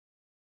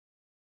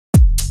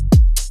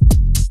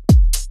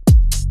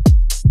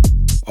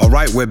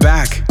right, we're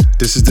back.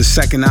 This is the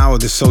second hour of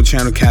the Soul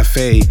Channel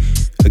Cafe.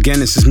 Again,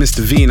 this is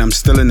Mr. V and I'm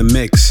still in the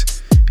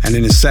mix. And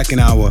in the second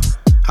hour,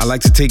 I like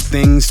to take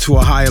things to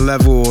a higher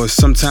level, or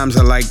sometimes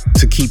I like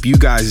to keep you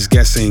guys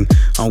guessing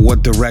on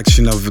what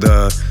direction of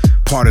the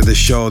part of the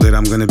show that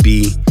I'm gonna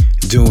be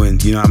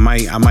doing. You know, I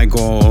might go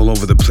all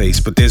over the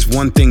place, but there's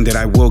one thing that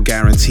I will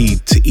guarantee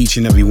to each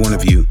and every one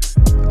of you: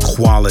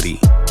 quality.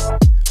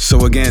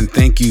 So again,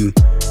 thank you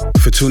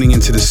for tuning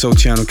into the Soul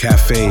Channel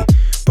Cafe.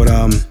 But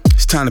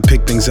it's time to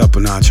pick things up a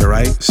notch,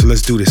 alright? So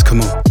let's do this,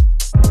 come on.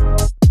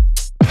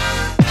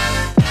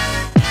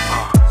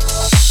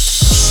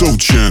 Soul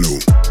Channel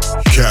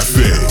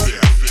Cafe.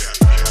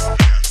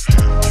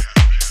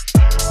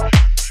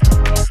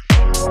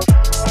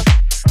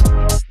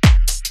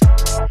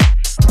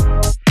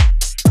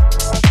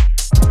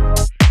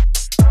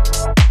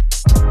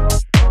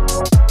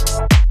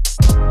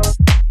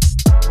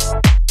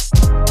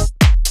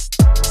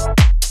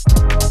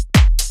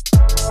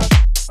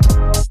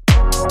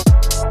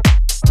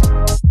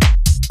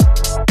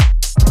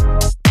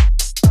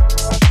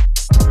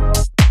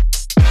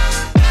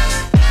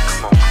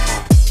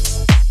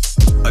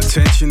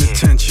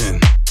 Attention.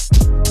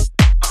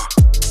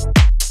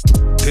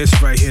 This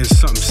right here is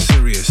something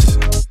serious.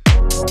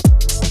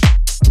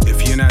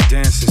 If you're not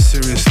dancing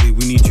seriously,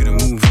 we need you to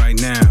move right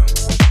now.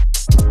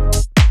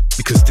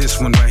 Because this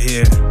one right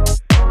here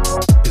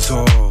is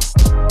all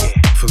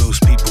for those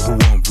people who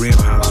want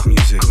real house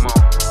music.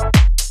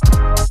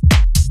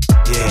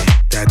 Yeah,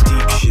 that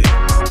deep shit.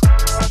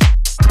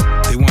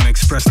 They want to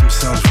express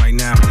themselves right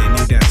now, but they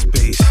need that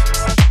space.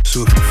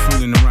 So if you're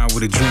fooling around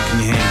with a drink in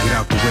your hand, get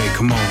out the way,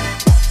 come on.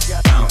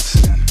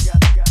 Bouncing, yeah,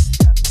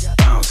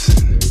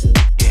 bouncing,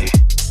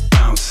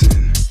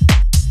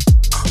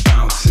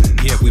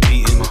 yeah, we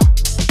beating,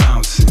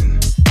 bouncing,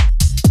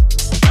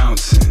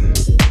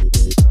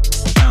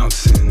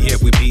 yeah,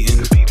 we beating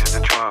the beat of the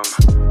drum.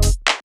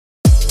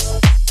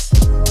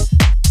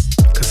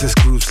 Cause it's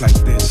grooves like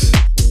this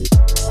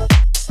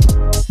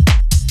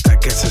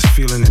that gets us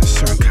feeling in a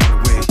certain kind of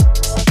way.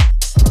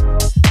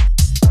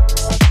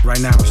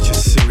 Right now it's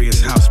just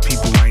serious house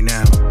people right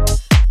now.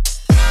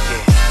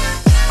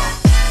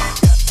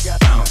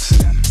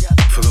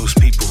 For those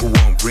people who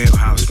want real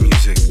house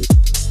music,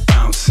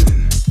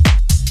 bouncing,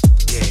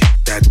 yeah,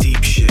 that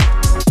deep shit,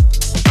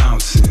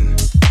 bouncing,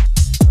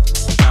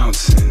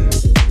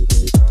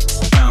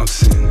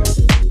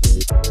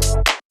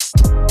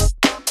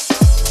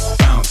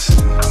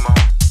 come on,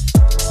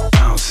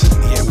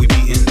 bouncing, yeah, we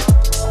beating,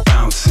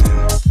 bouncing,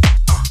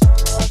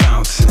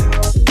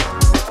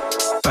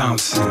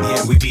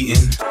 yeah, we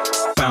beating,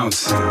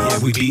 yeah,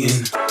 we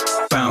beating.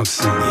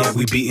 Bouncing, yeah,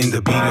 we beating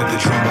the beat of the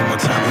drum one more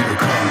time, here it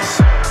comes.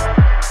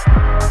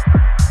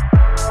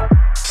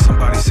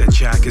 Somebody said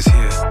Jack is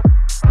here.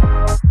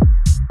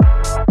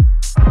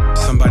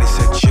 Somebody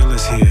said Jill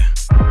is here.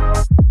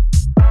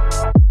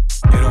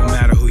 It don't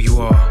matter who you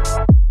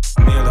are,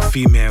 male or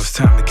female, it's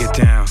time to get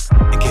down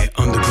and get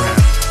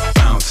underground.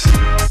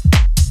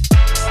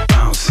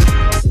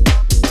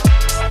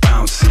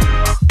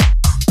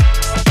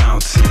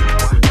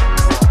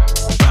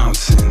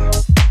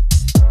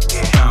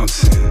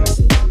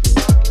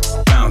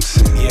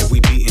 Bouncing, yeah, we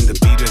beating the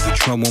beat of the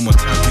drum one more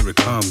time, here it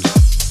comes.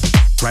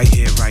 Right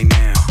here, right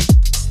now.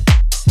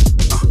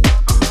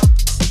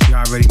 You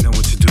already know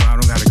what to do, I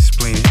don't gotta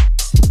explain it.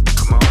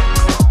 Come on,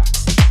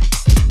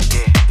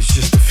 yeah, it's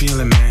just a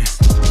feeling, man.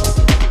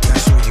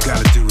 That's all you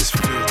gotta do is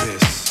feel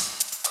this.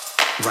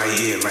 Right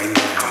here, right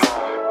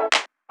now.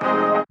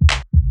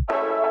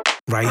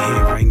 Right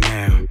here, right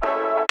now.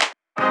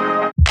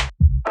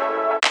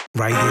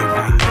 Right here,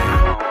 right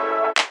now.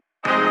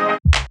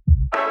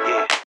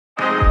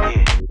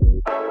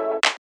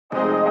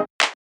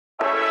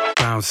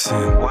 Bouncing.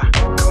 Come on.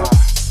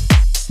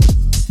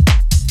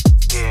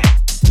 Yeah.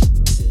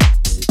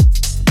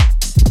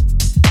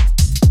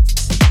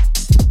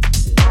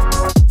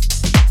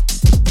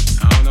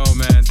 I don't know,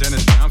 man.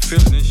 Dennis, man, I'm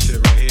feeling this shit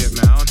right here,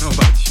 man. I don't know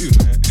about you,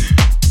 man.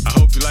 I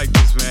hope you like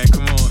this, man.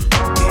 Come on.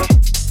 Yeah.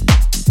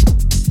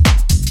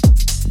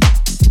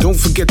 Don't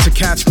forget to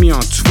catch me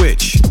on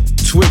Twitch.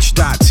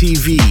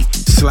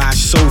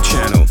 Twitch.tv/Soul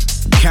Channel.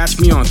 Catch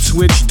me on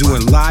Twitch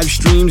doing live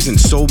streams and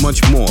so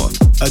much more.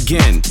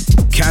 Again,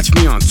 catch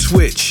me on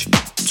Twitch.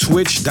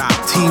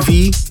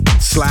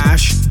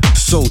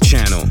 Twitch.tv/Soul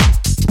Channel.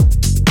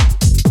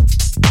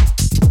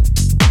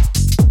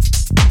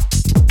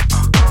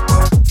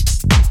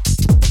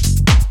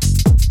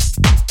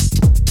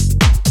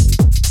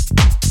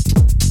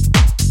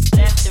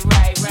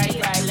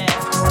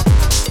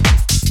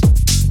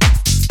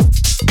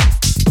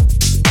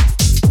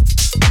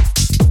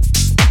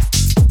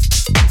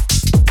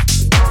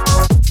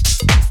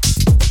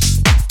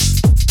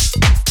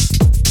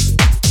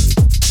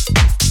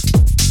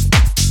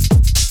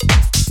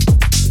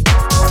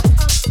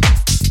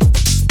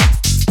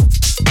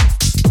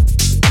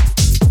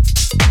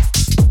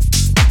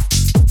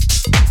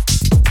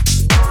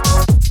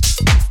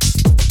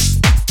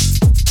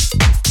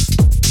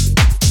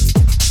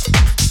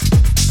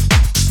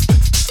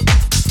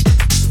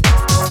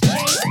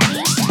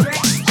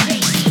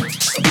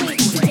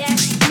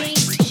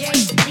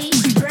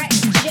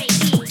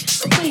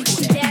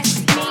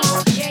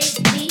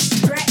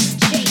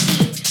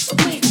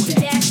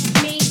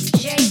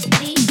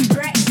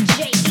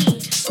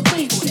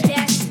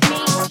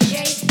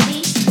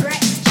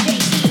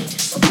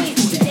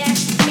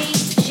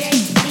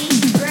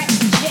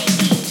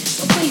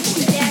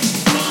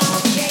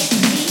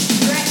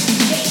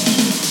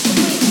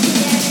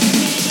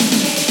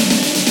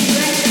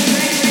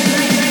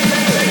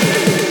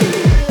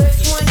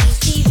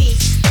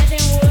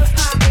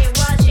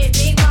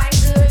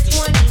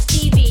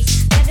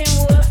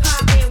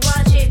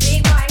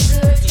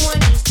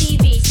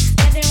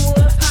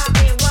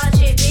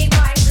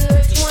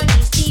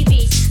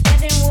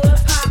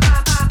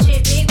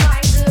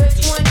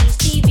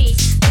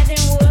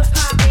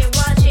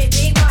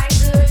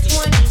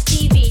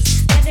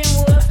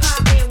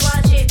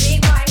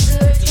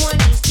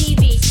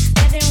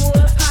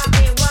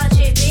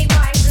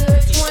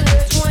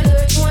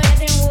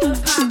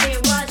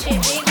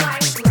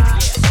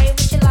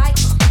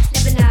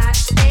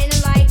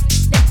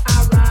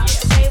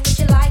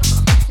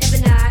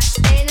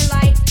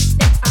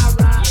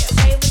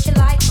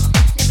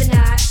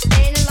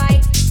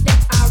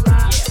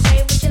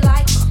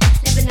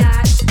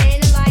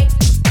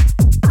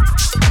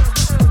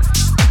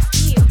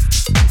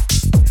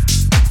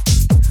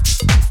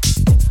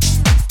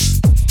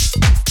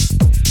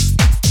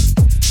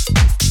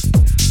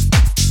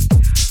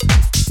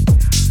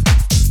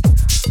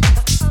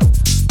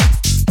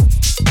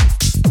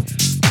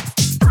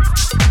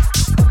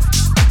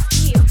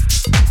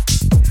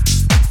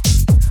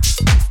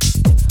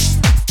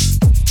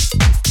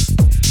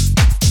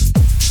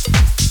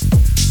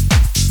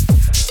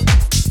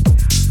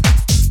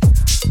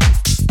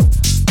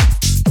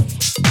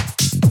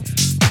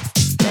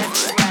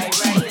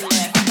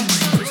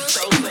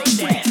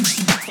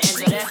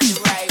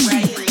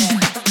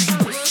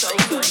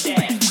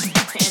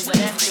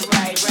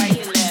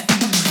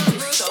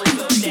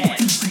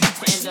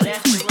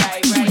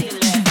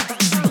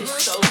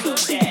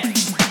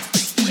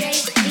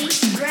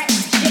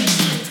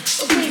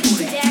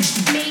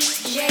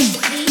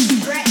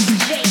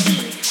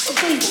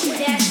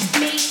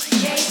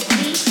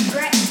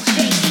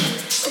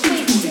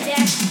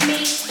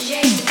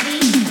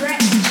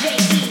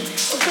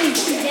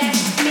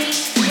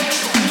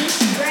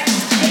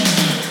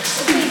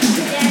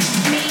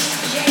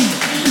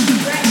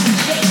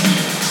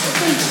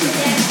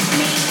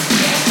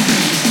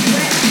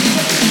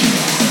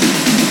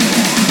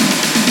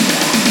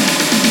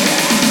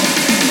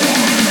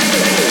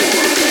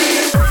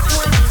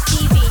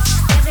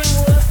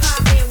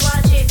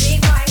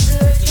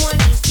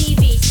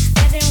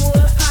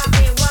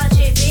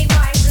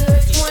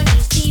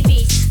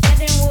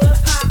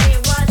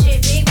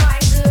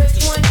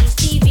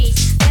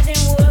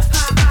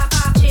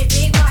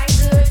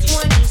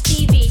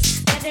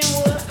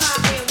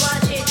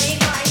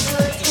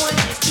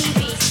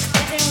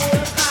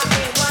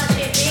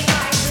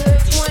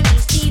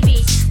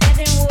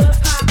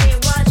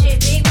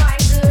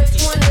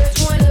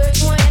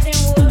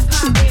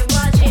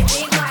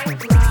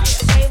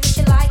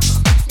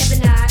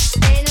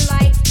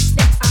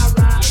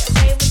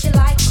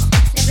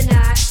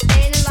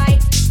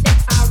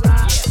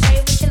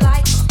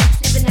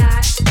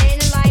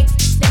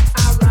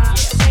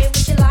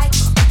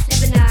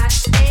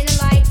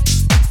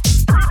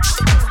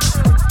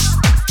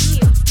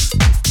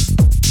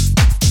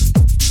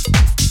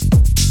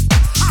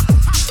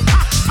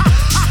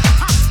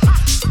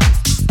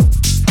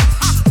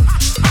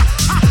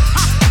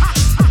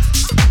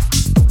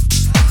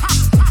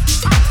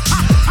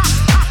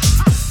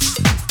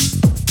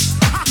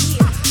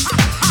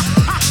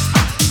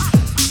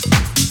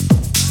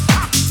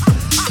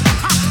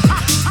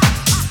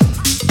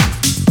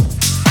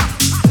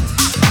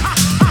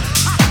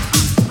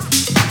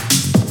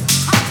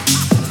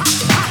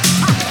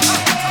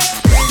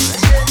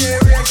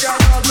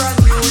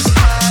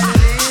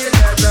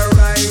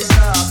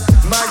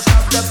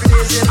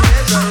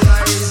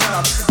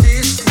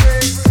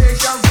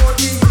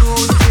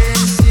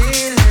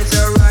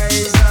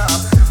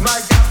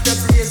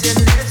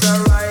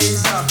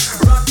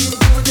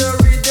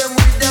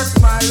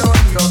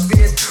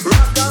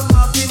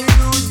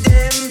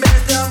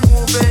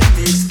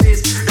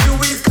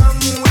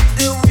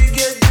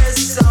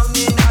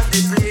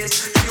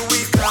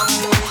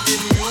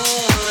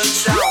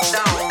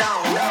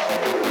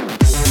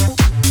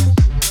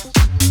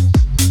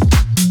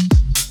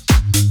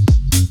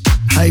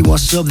 Hey,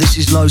 what's up? This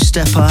is Low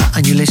Stepper,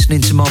 and you're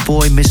listening to my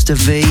boy Mr.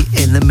 V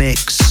in the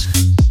mix.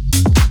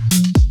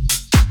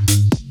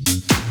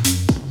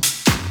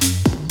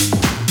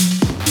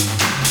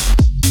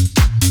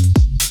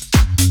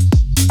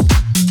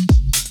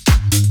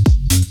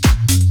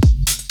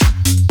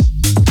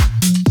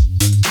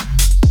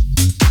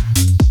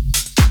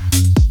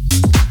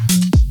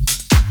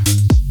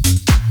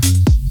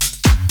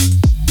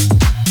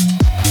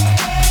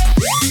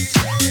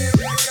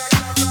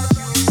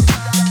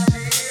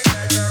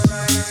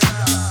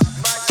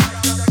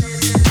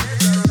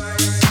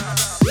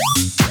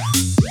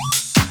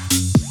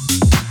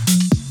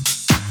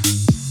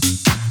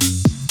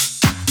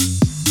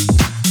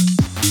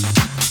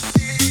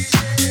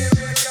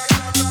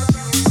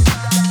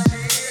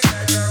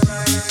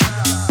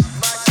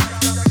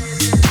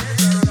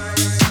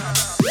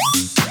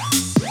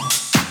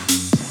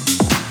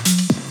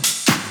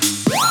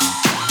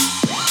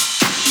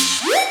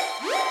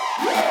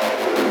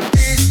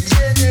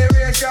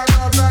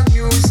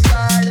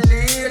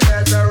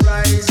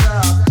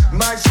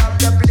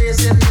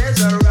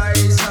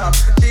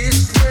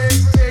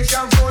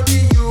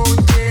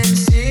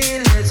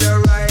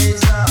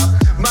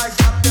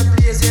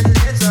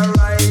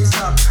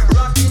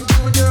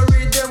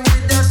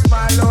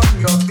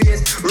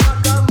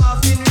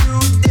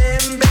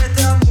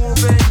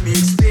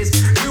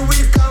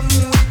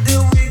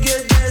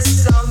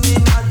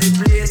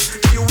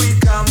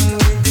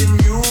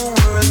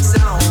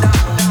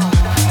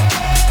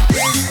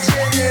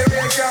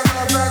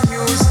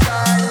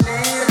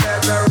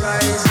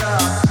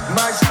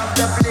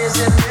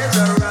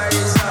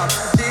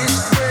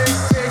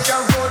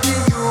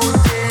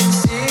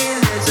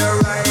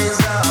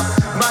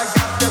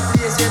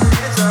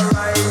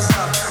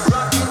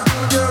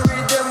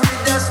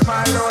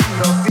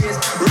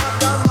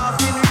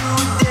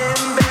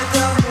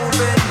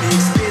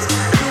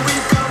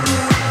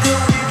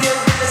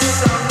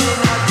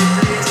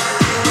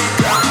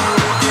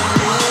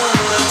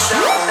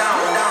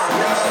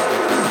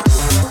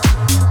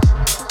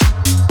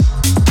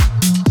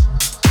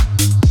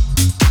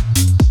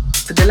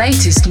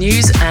 latest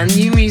news and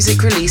new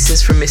music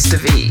releases from Mr.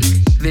 V,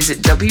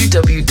 visit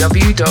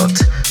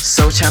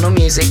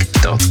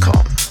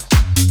www.soulchannelmusic.com.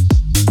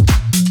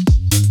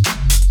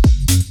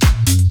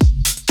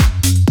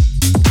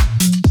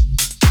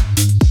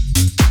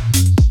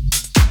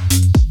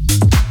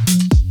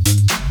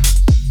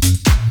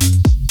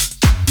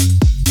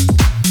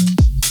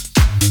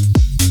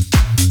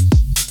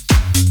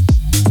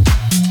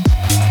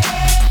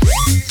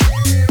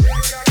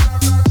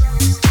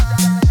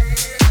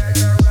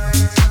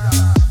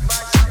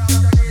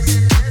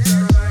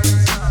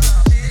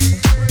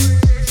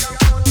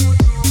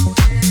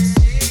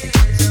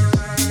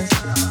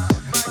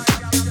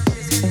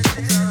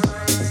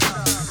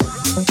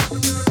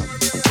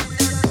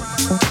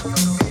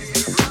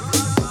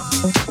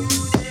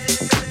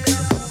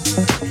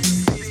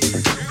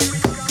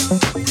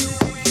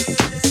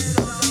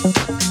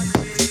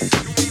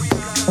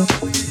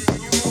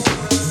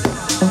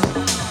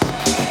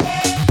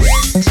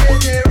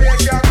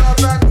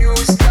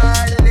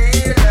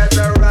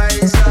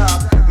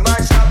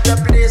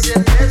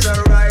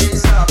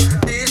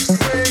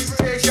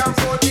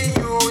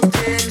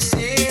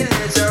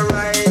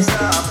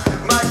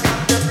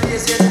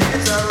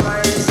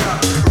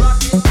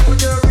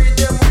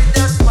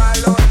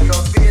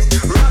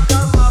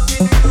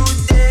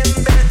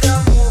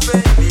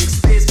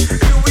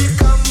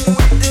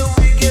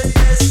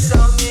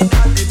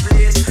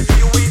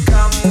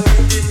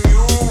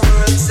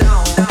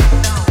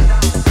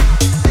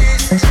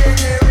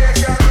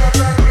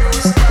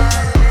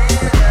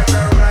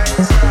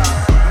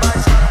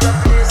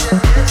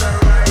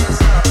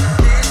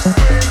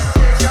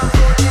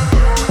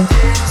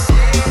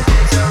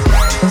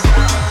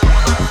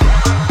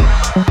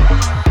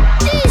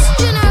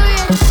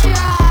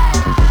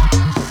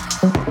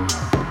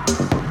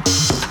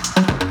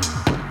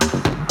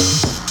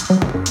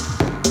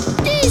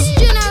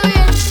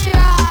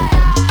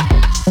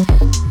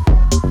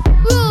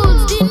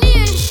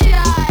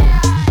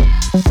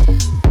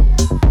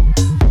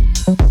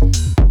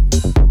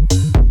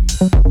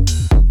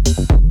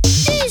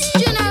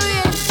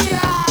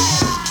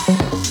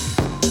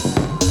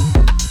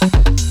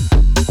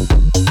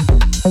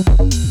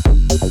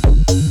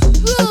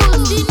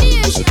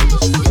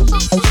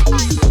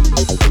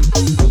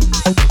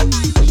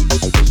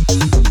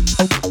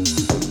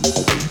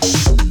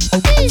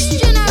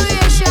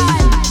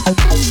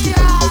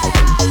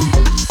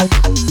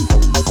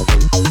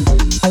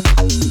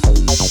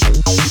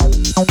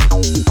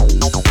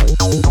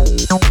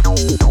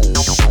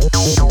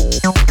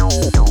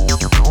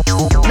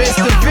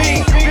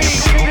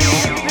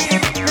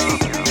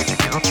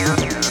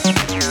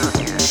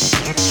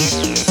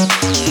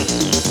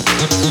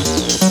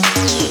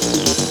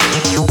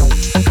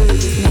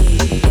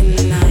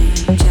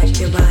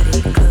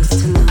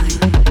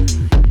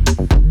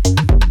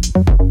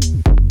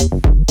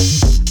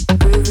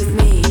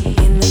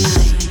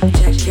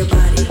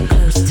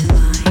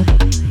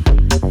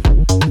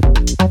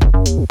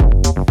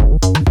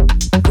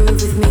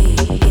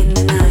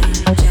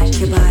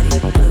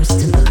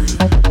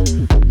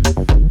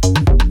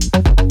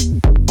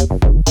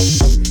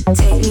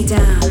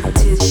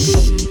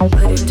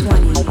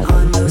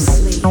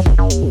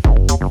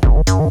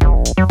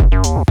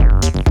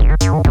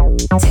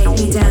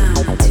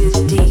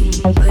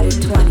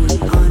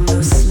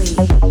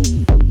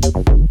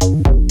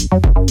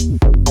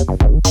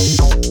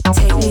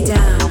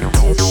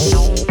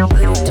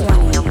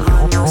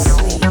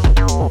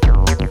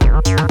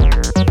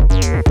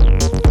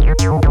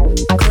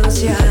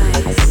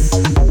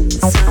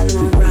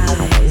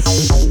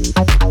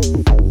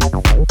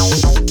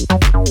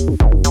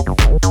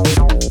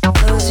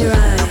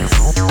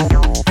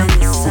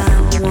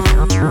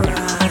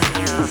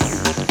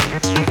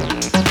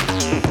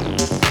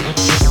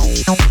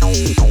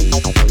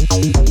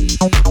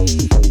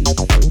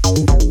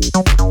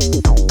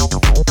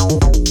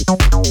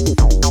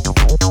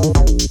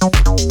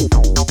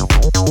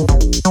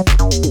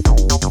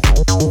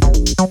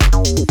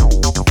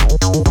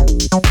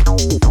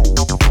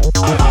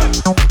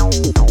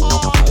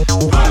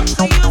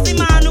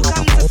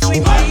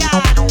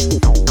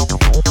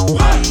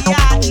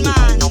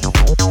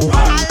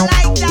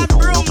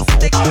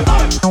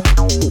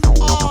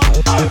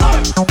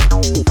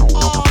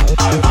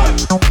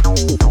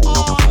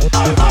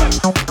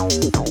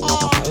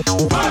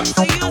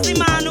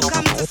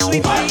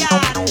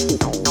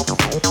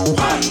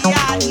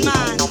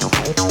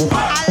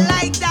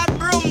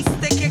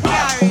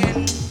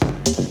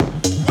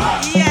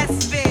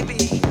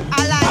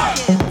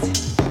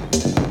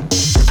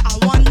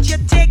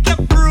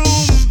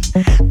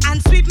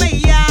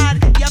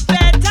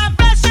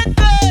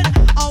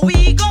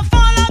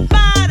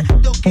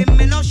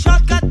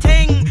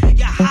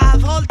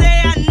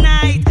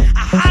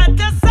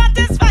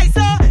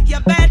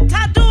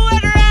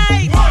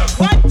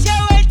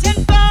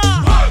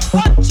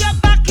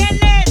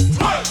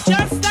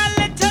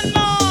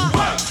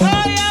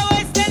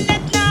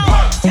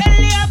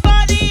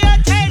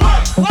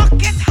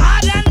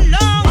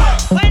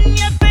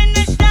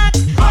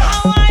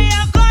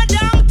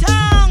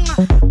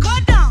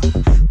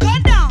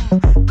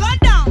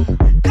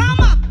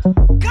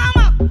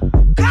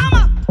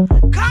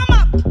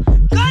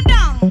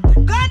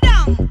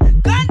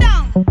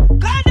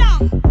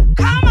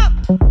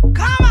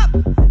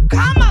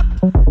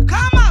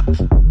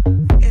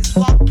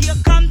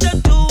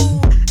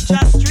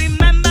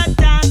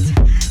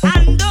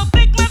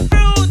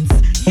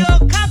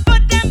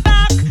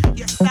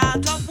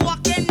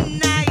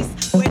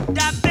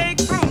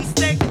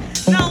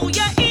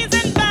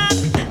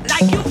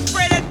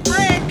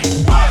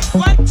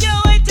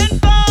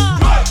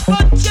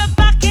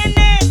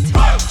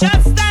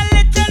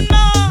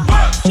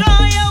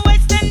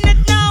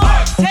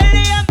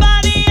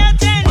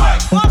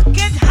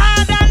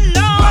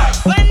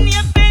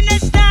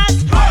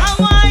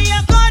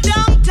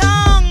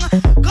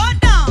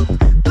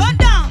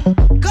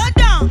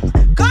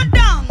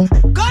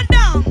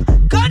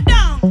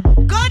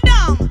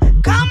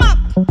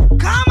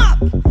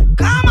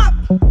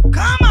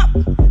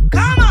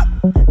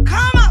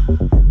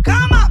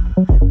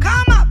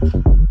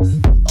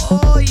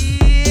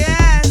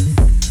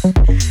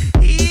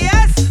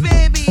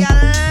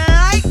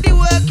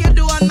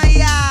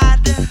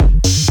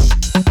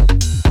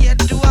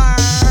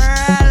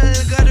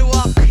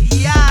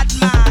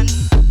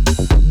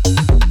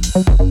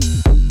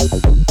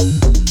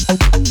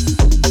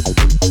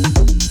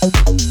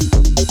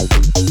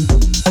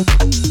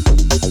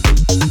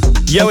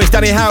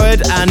 Danny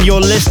Howard, and you're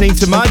listening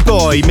to my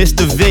boy,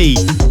 Mr. V,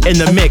 in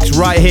the mix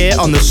right here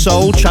on the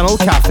Soul Channel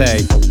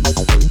Cafe.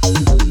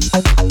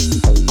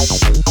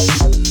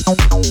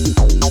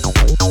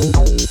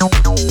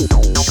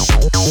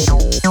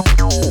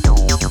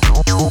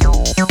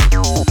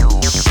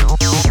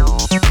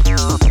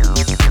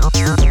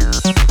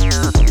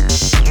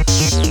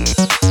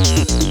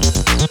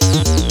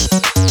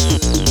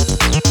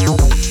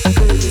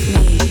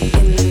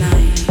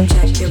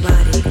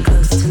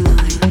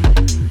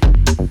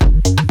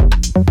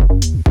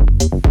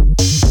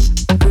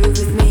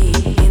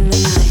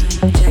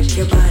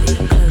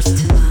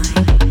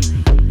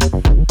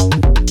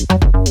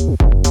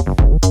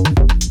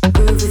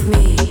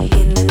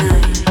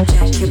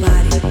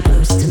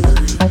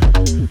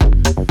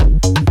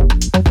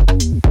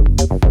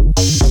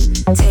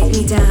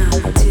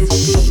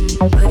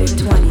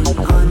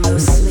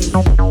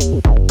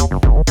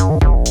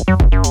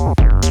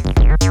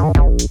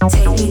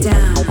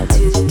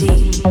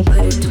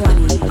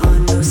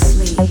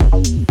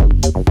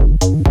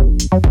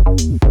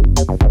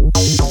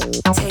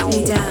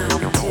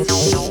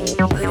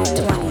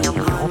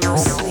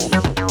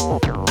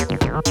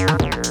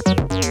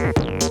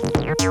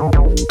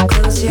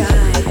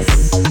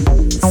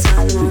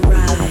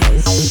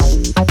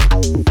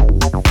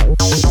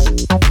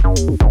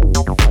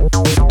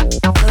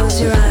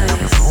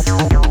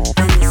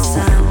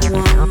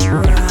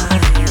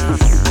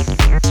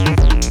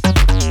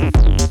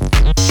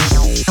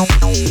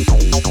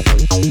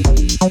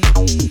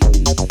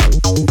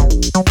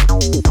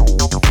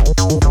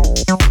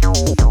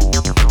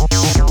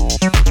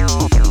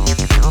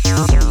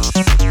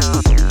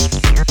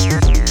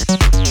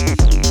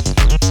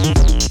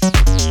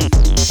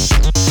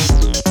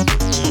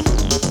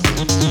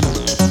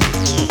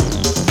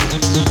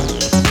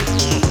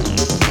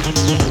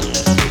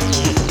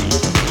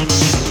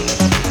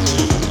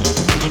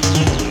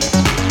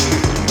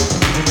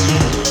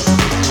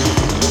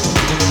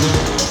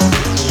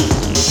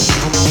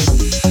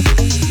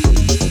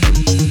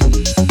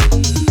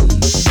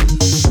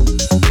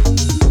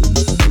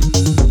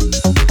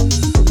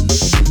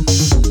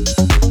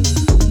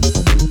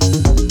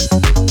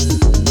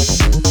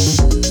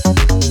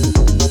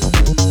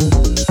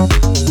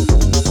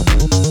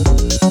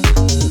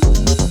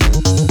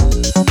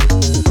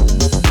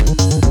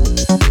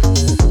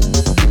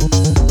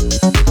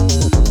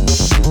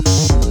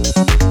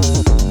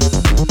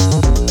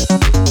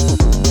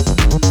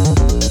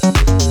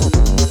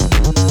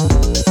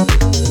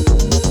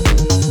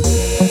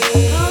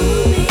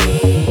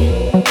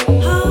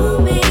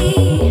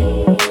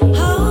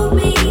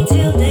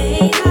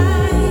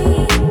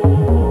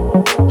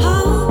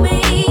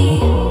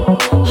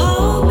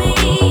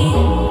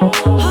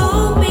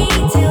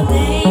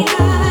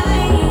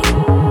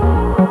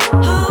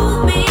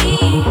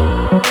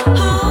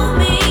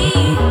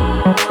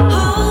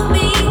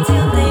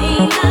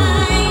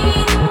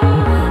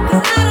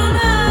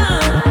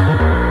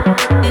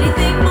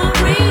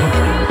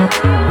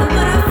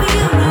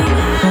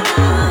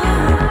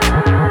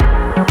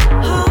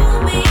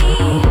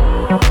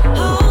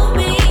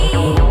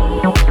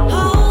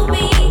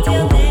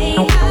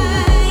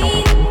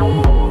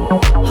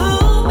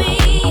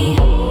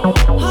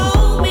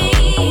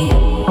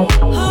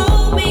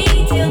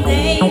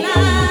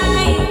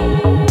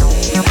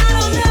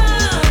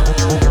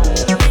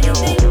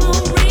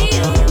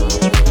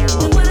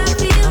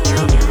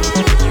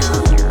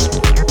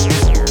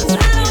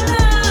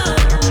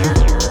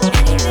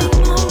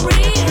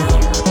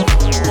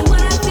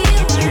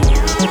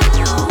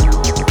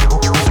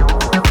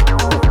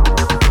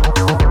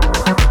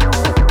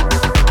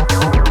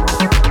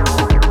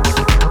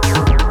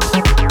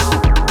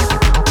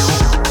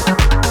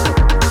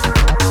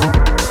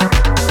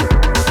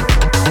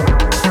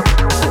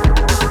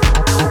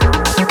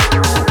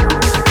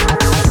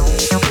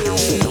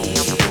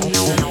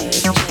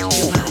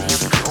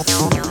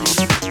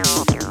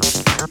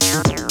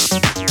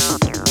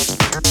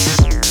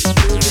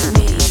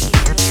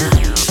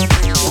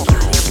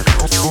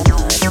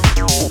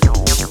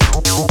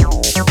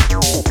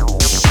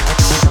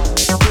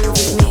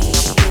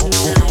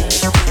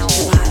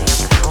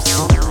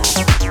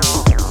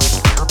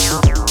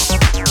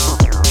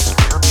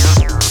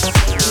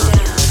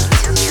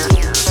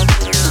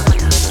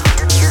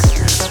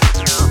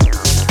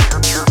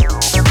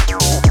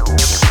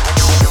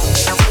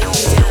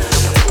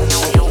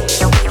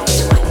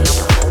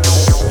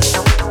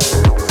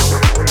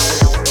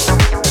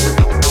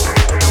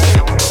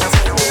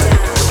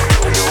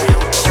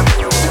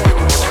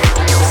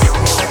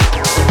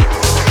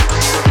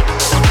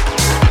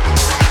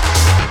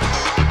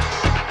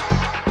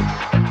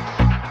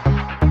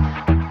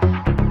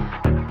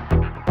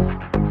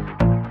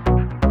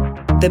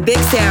 The big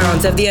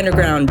sounds of the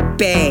underground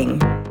bang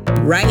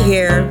right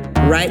here,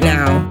 right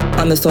now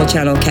on the Soul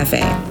Channel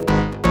Cafe.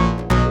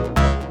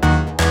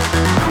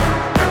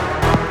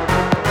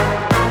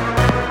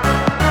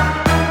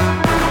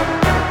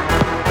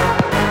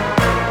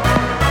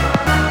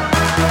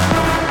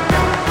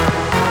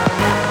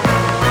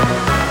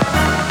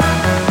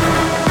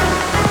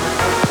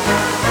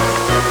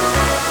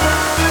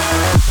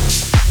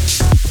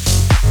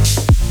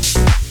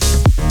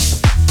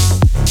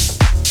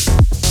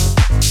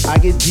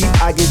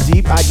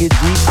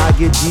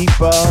 get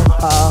deeper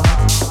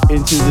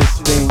into this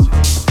thing.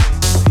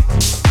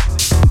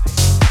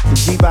 The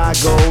deeper I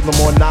go, the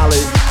more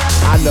knowledge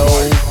I know.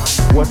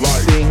 What to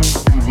sing,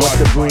 what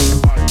to bring.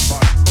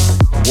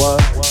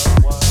 What?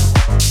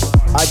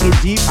 I get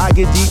deep, I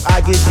get deep,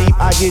 I get deep,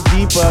 I get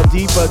deeper,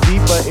 deeper,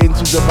 deeper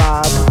into the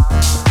vibe.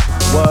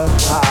 What?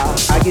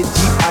 I get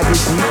deep, I get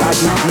deep, I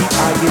get deep,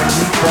 I get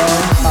deeper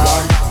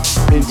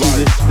into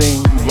this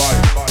thing.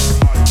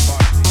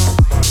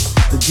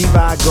 The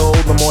deeper I go,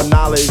 the more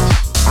knowledge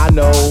I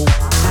know.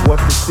 What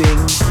to sing,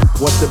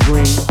 what to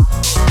bring.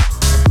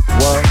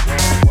 What?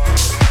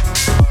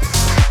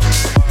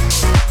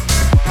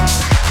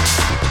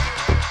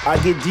 I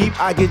get deep,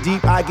 I get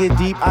deep, I get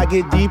deep, I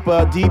get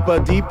deeper, deeper,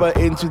 deeper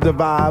into the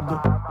vibe.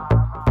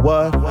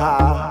 What?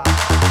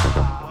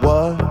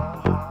 What?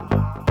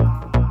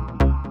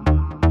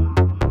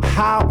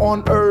 How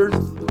on earth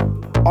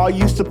are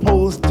you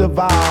supposed to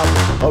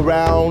vibe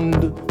around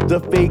the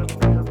fake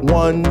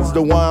ones,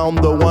 the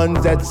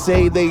ones that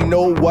say they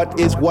know what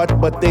is what,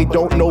 but they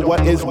don't know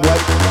what is what.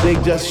 They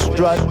just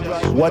strut.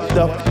 What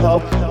the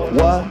fuck?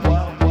 What?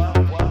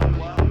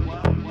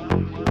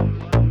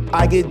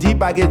 I get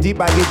deep, I get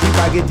deep, I get deep,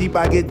 I get deep,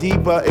 I get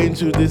deeper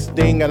into this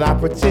thing, and I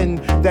pretend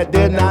that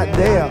they're not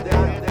there.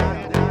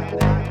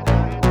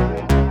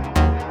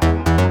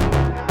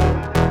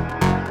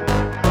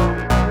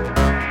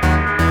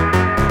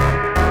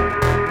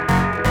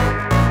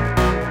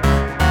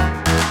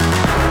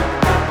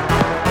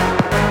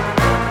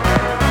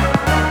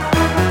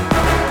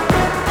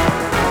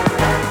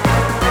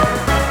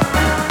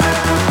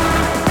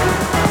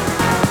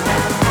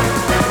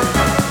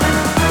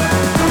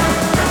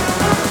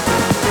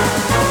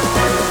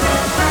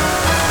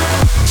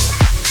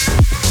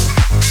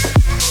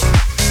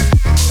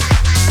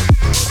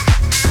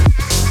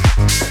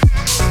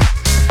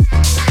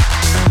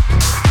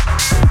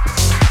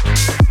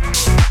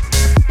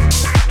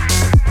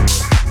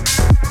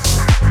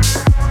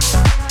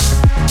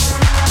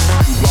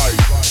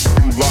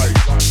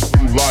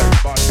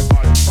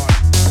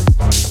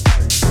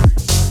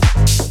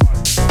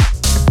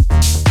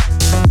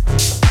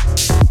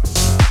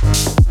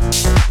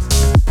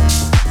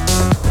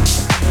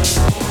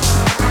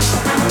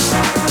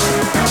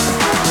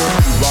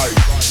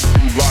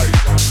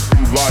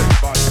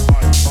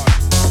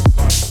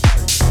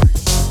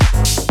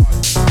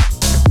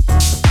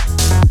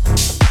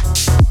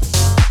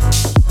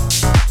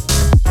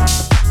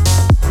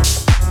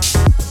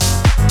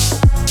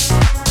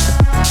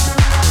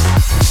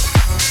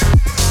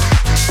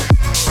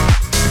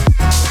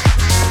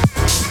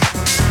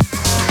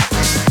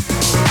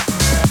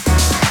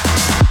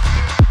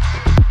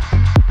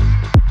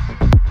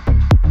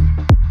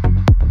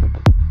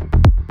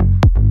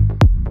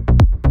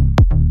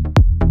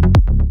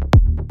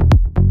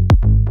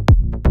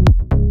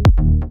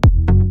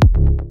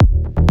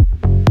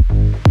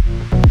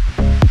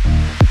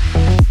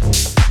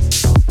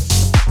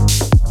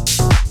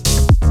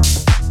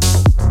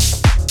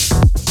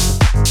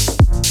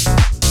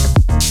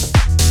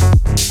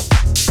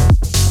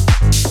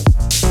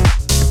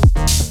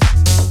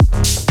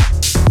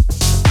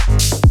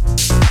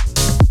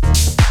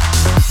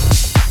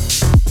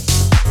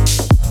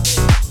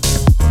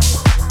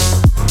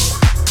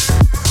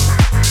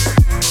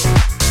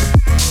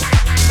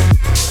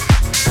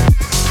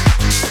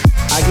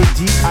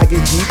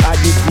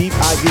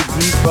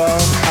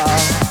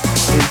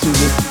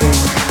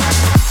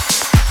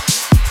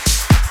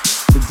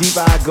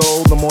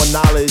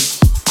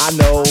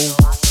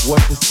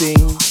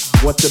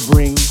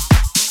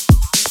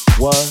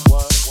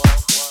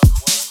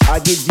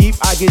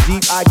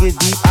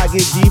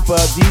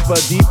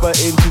 Deeper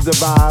into the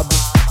vibe.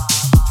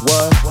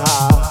 What?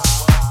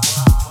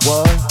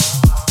 What?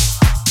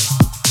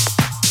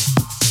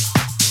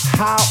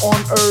 How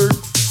on earth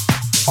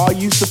are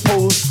you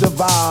supposed to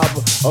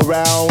vibe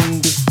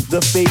around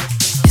the fake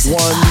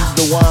ones,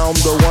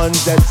 the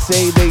ones that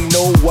say they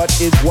know what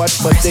is what,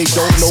 but they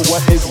don't know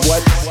what is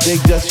what. They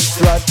just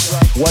strut.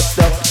 What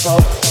the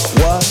fuck?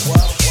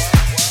 What?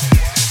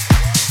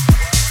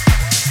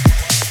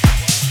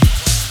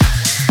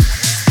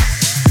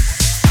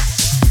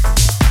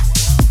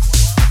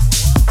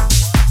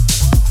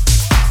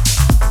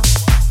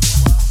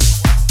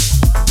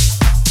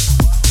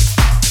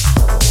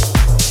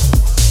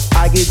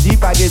 I get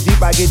deep, I get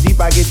deep,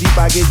 I get deep,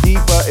 I get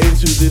deeper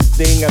into this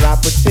thing, and I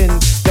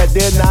pretend that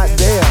they're not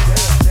there.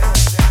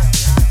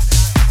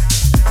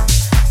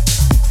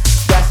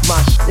 That's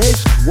my shit.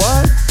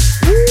 What?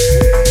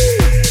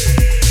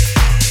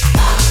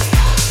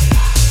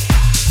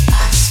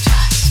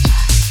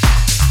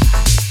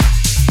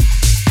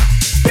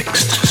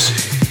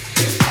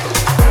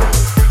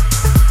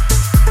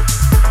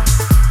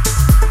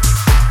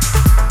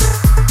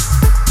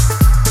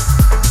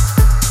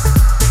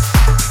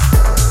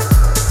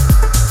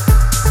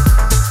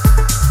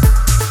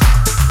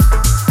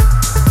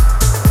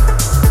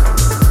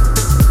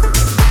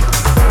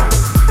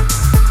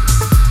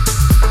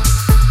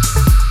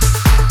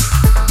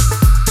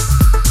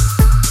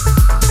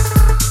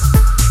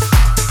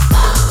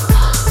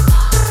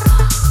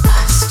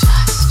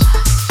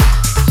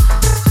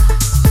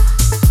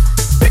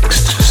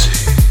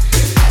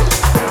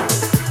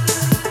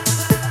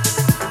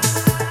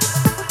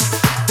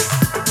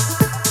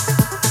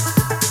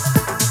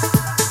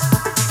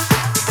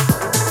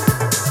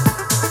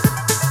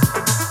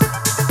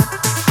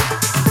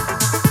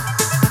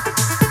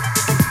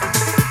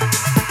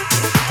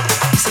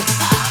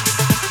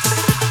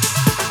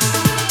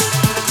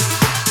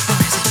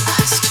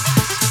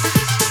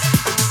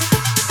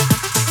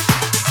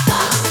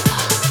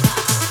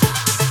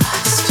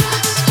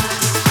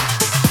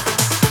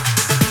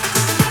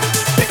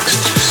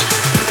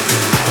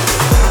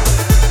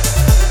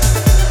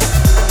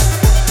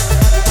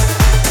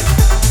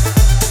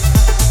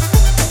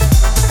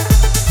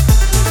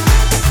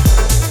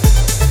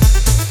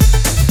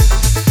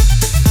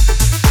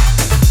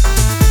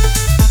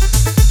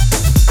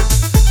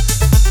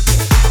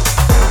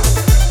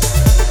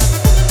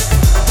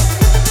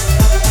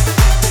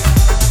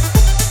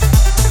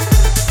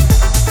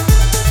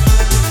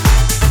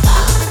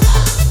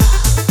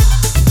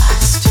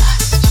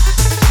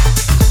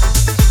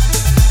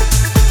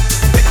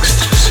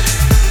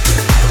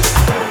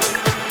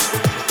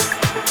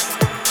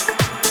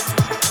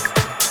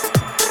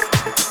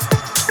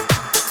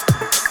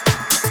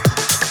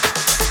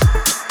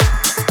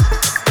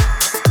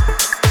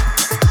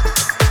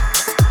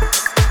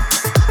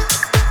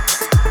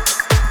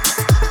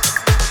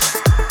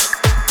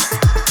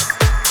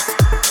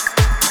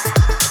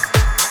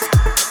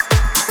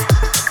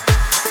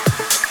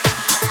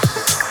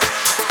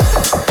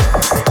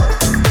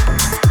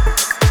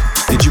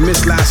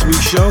 last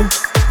week's show?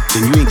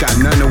 Then you ain't got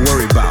nothing to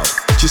worry about.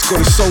 Just go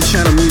to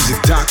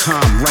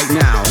soulchannelmusic.com right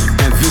now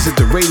and visit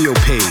the radio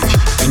page,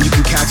 and you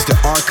can catch the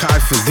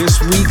archive for this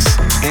week's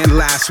and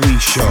last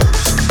week's shows.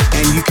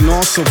 And you can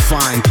also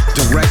find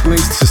direct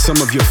links to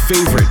some of your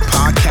favorite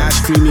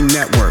podcast streaming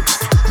networks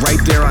right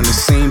there on the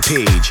same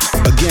page.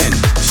 Again,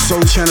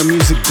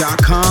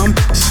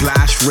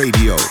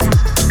 soulchannelmusic.com/radio.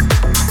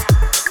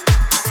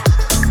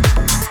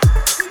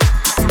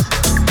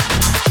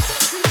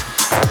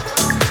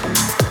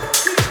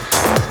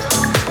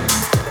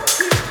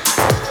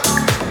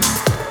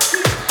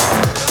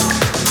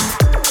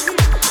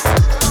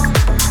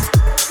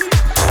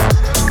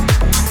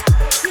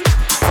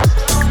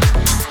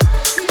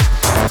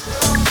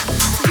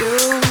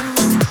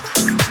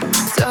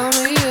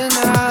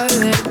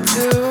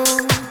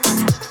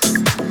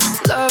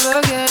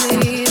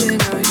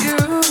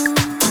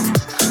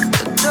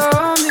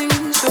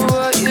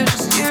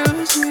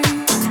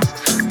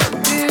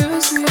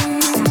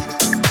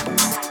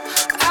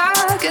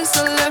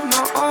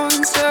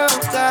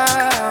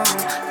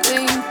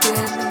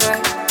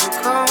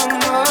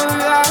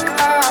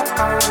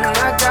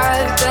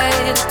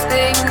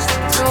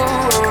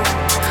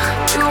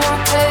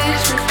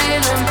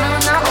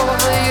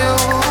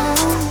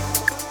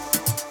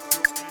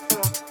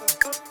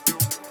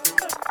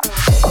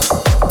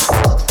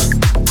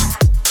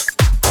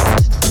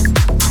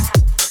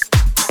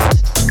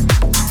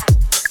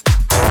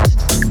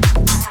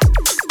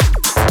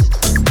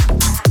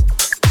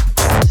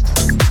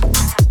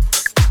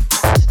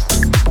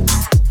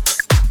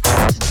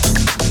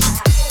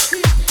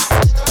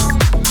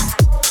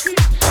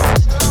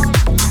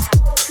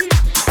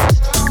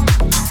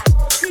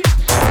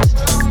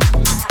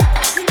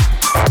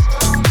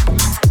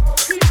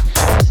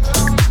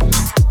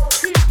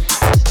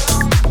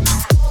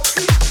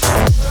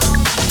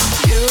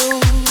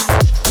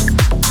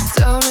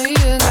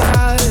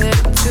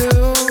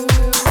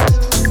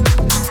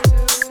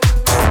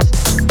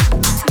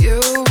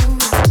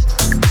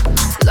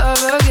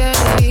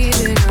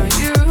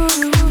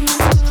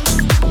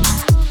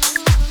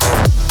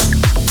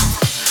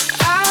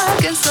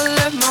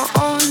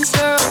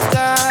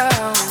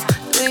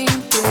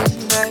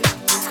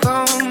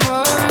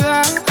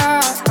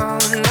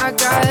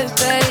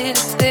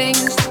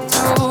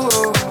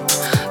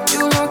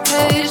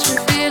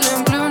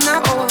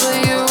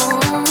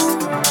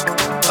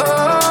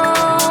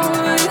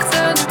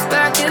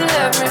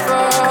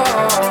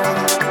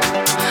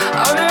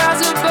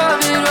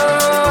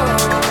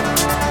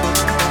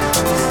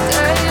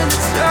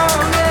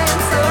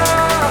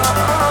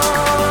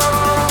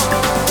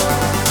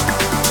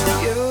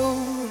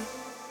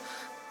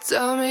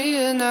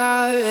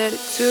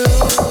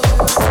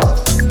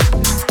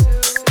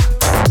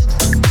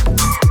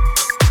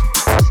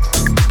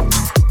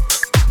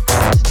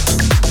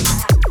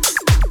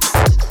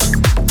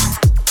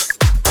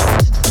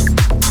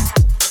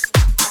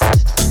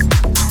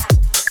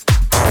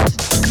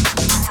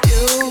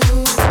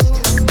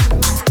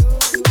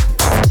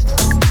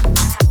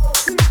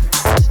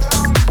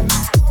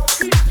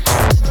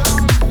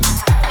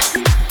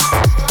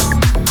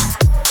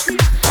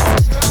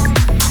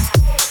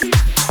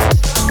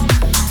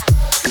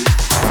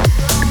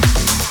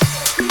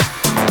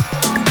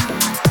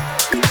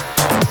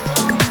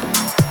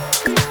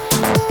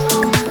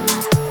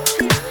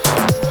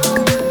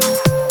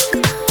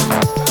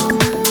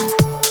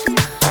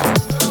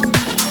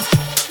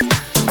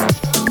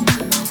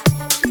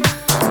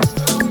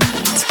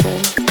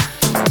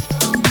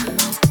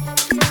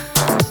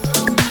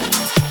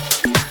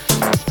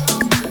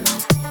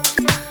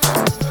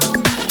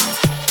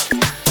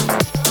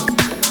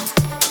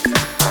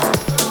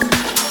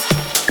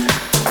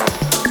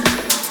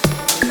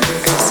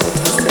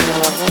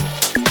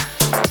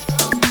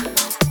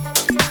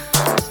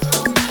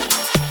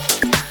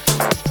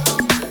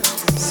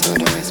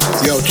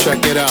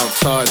 Check it out,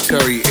 Todd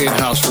Terry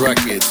In-House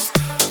Records.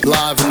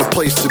 Live in the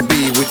place to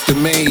be with the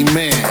main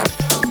man,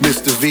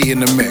 Mr. V in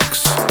the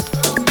mix.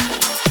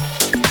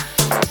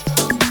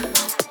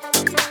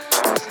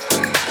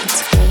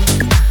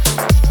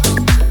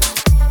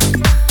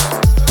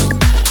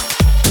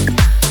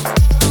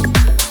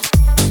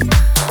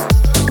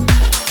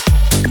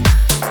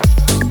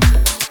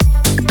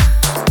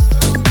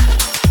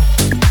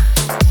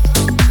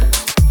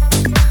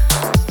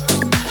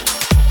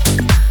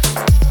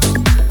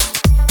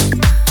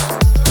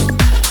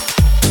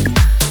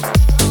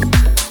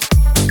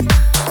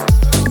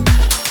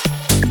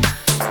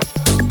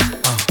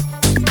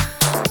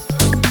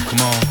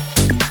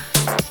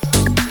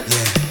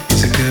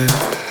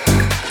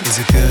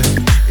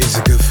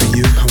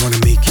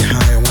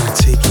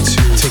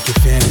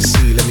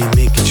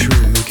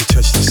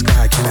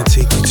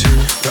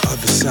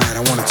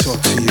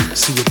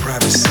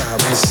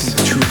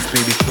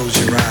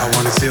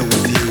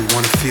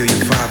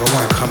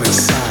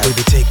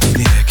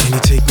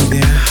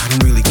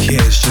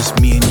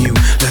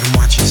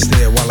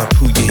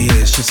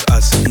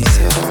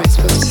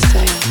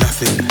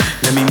 Nothing.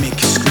 Let me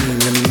make you scream,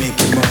 let me make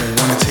you moan.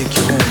 Wanna take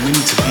you home, we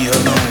need to be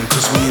alone,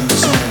 cause we in the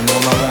zone.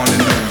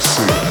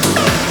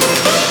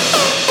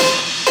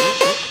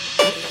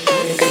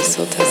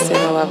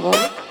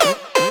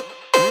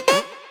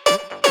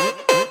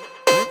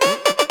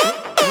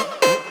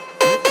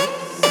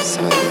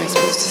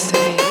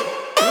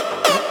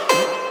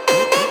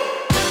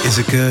 Is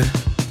it good?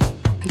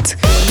 It's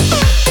good.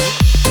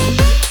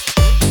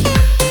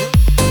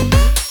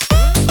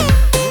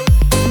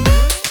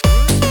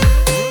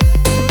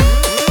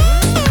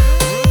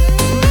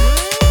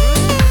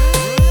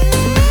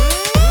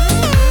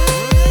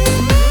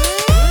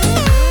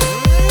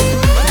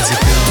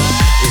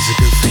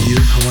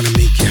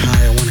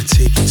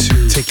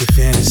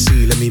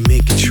 Fantasy, let me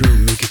make it true.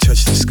 Make it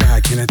touch the sky.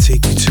 Can I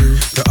take you to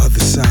the other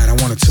side? I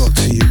wanna talk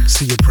to you,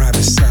 see your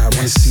private side.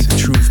 Wanna see the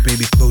truth,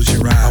 baby, close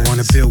your eyes. I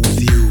wanna build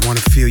with you,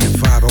 wanna feel your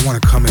vibe. I wanna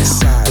come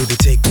inside, baby,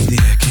 take me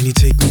there. Can you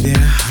take me there?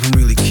 I don't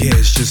really care,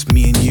 it's just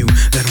me and you.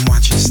 Let them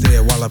watch you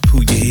stare while I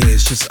pull your hair.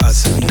 It's just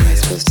us in here. What am I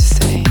supposed to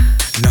say?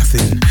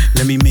 Nothing,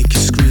 let me make you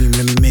scream,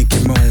 let me make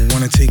you moan.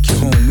 Wanna take you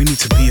home, we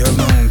need to be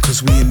alone,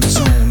 cause we in the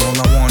zone. All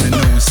I wanna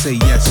know is say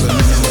yes or no.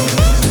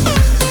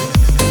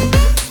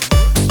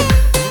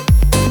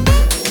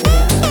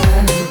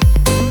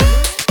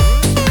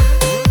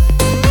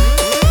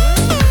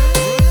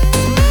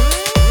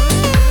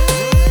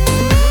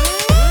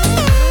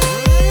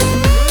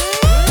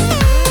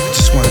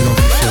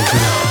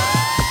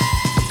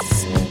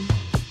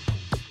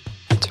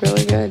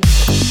 Really good.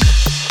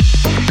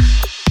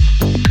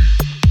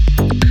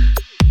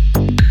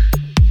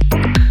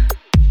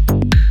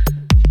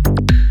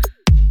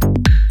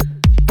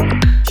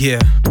 Yeah,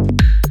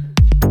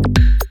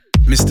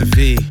 Mr.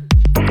 V,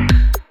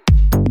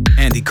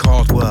 Andy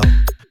Caldwell.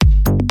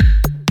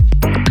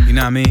 You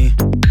know what I mean?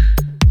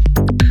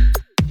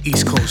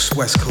 East Coast,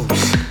 West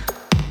Coast.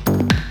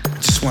 I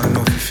just wanna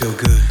know if you feel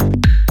good.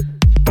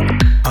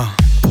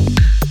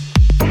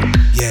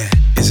 Yeah,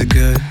 is it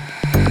good?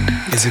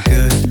 Is it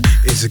good?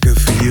 Is it good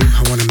for you?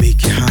 I wanna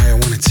make you high, I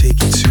wanna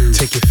take you to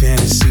take your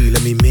fantasy,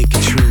 let me make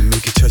it true.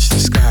 Make it touch the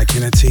sky,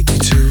 can I take you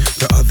to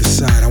the other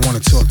side? I wanna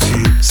talk to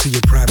you, see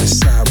your private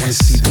side. Wanna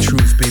see the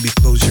truth, baby,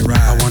 close your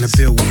eyes. I wanna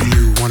build with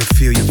you, wanna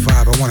feel your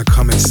vibe. I wanna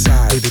come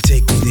inside, baby,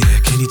 take me there.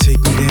 Can you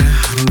take me there?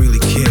 I don't really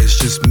care, it's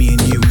just me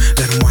and you.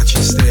 Let them watch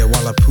you stare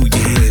while I pull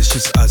your hair. It's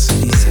just us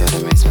in here. So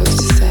what am I supposed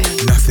to say?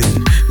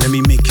 Nothing, let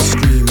me make you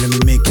scream, let me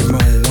make you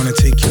moan. Wanna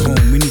take you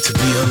home, we need to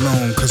be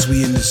alone, cause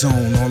we in the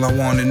zone. All I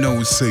wanna know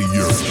is say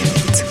yes.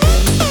 It's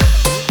good.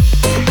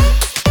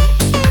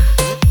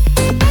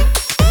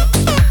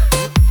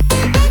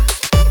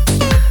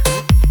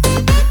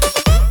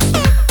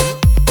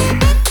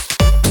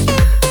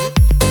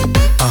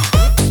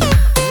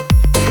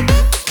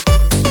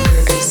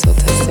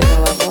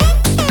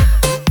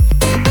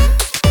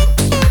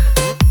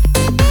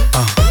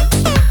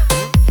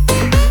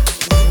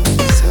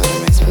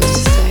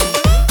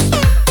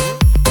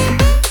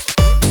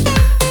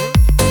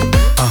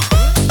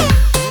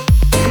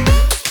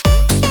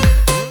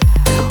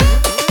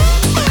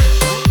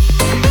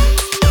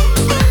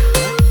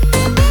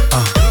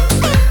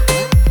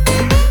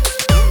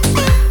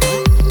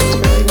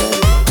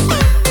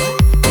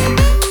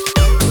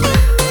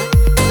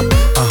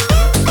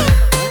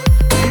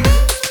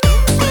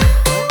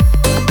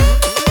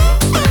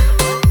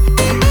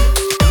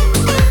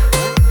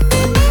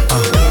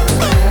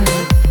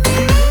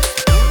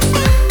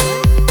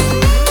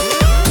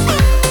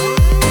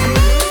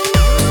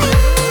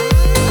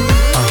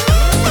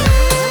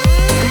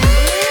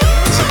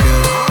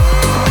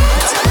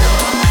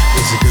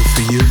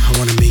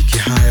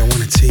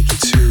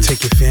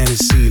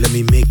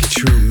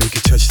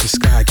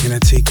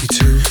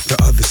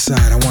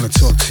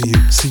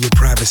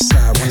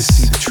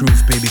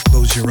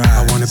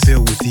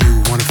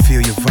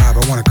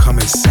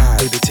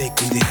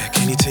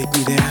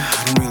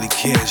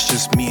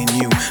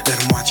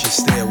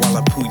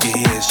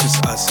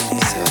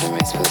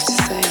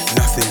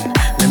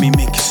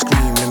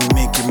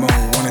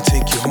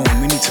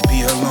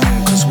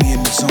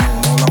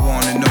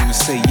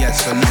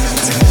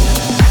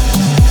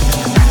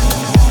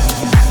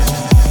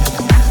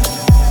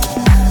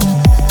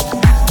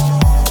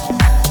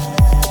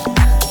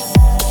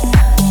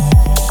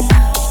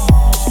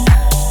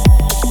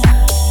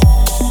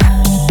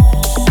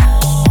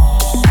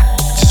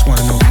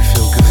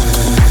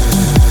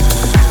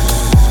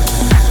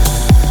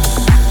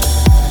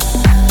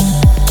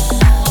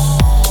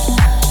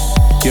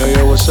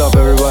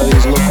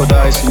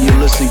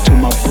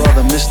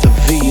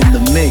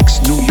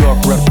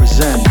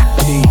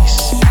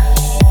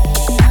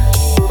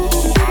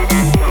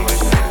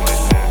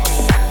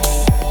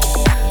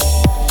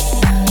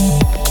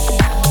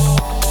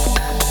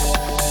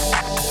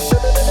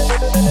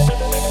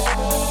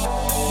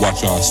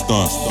 Watch our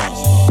stunt.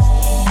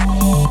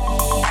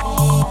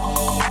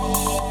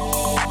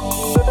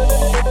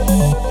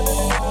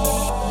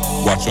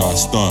 Watch our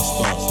stunt.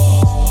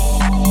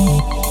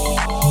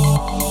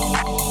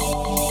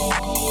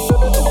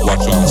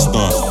 Watch our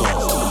stunt.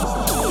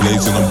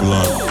 Blazing and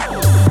blunt.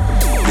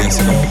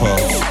 Dancing and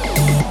puff.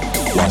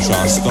 Watch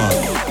our stunt.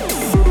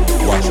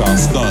 Watch our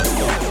stunt.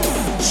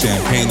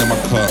 Champagne in my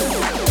cup.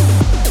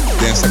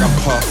 Dance like I'm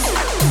puff.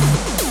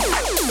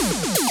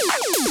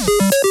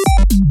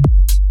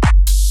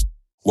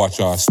 Watch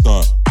our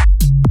stunt.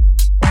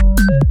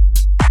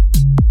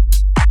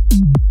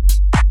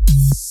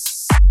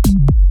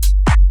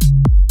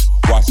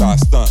 how I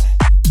stunt.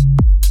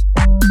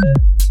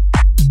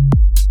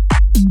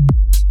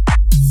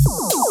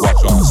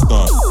 Watch how I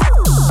stunt.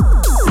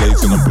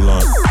 Blades in the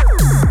blunt.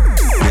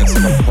 Dance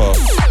in the puff.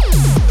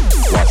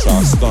 Watch how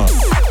I stunt.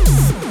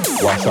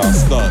 Watch how I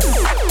stunt.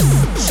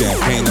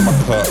 Champagne in my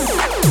cup.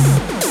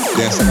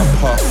 Dance like a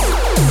puff.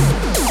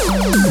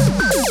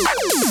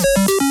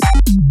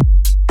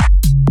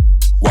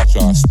 Watch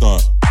how I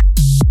stunt.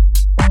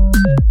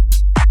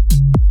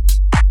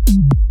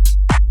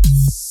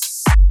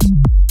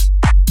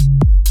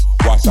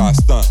 Watch how I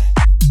stunt.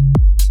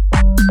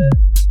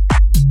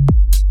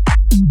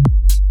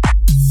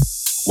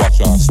 Watch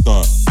how I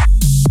stunt.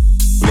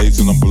 Blades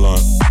in the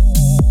blunt.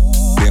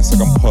 Dance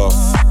like I'm puff.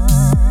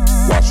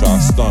 Watch how I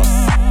stunt.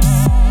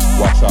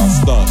 Watch how I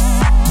stunt.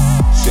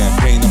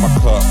 Champagne in my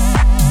cup.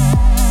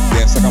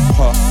 Dance like I'm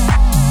puff.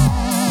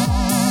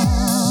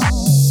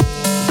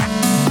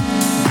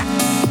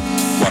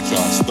 Watch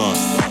how I stunt.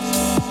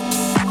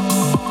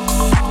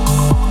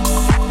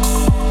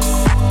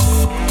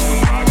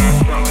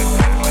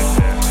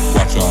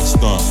 Watch how I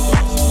stunt.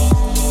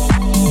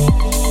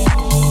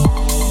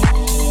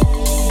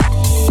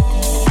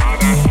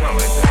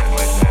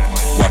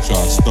 Watch how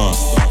I stunt.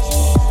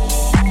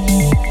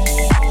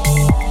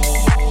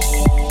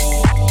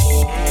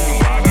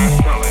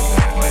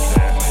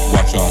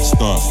 Watch how I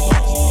stunt.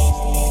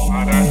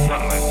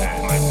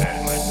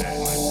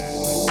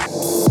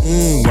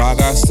 Why I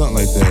got something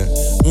like that?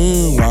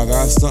 Why I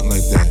got something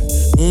like that?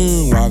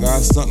 Why I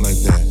got something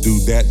like that? Do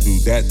that, do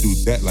that, do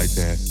that like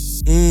that.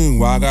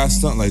 Why I got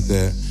something like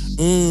that?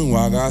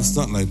 Why I got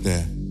something like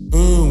that?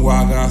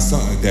 Why I got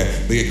something like that?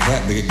 Make it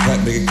clap, make it clap,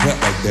 make it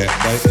clap like that.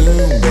 Like,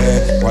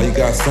 dad, why you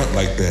got something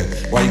like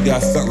that? Why you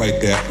got something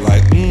like that?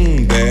 Like,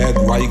 dad,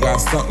 why you got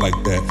something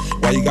like that?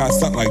 Why you got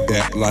something like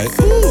that? Like,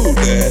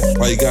 dad,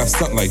 why you got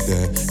something like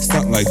that?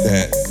 Something like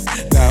that.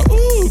 Now,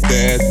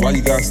 dad, why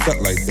you got stuck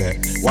like that?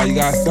 Why you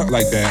got stuck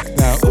like that?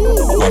 Now,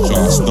 watch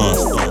how I stunt.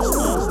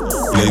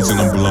 Blades in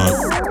the blunt.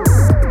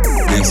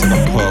 Dance in the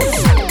puff.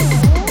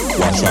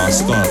 Watch how I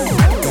stunt.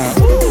 Now,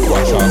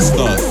 watch how I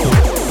stunt.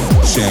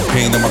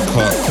 Champagne in my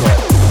cup.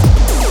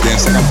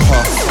 Dance like I'm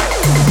puff.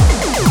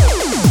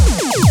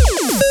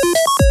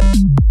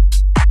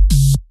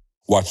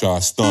 Watch how I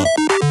stunt.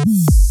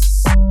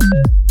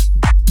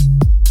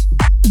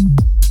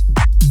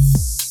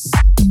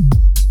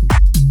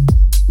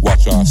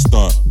 Watch how I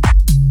stunt.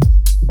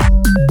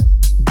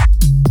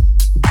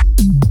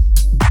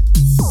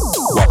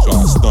 Watch how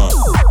I stunt.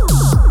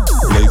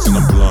 Blades in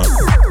the blunt.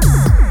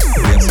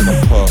 Dance in the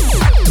puff.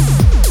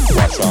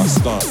 Watch how I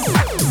stunt.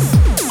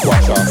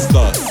 Watch how I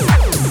stunt.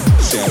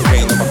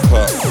 Champagne in my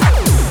cup.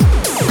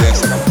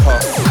 Dance like a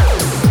puff.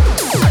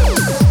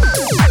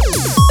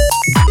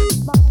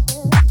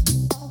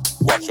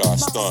 Watch how I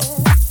stunt.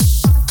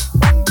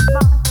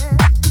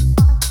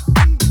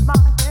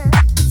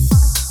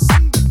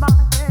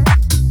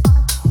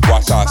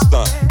 Watch how I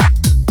stunt.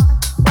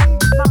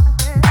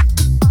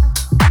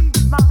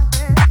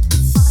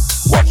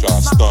 Watch how I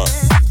stunt.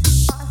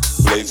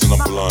 Blades in the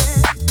blunt.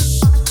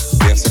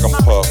 Dance like I'm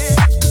puff.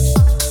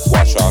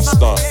 Watch how I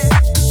stunt.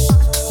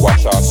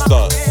 Watch how I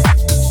stunt.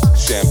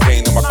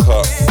 Champagne in my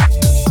cup.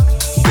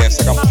 Dance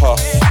like I'm puff.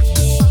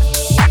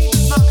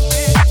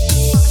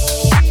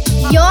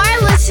 You're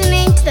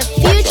listening to the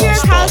future of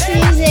house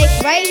music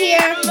right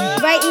here,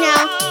 right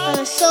now on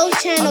the Soul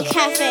Channel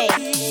Cafe.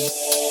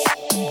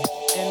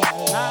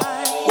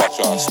 Watch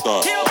how I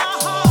stunt.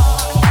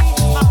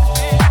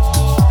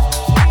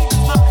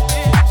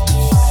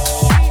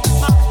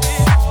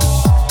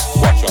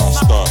 Watch how I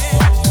stunt.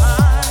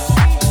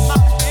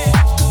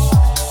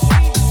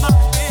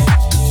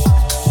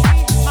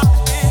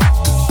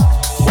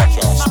 Watch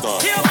how I stunt.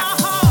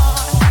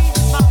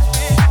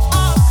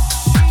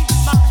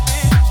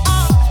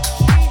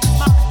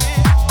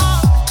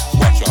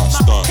 Watch how I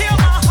stunt.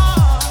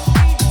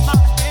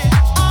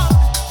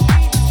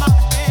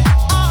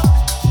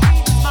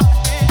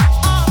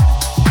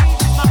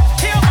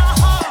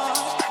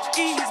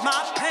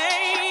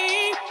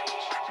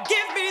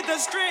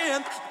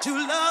 To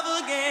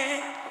love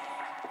again.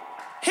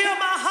 Heal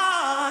my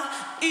heart,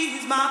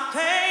 ease my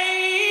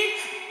pain.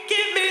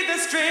 Give me the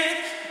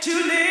strength to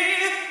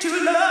live, to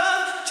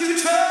love, to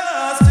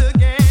trust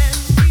again.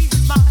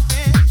 Ease my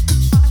pain,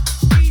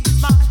 ease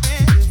my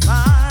pain,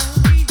 divine.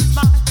 Ease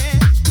my pain,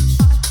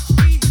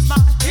 ease my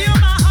pain. Heal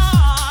my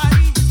heart,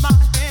 ease my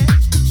pain,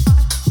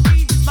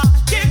 ease my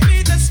pain. Give me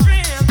the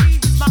strength,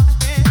 ease my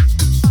pain,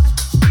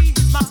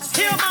 ease my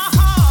pain. Heal my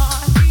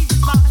heart,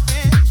 ease my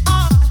pain,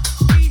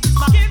 ease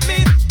my pain. Give me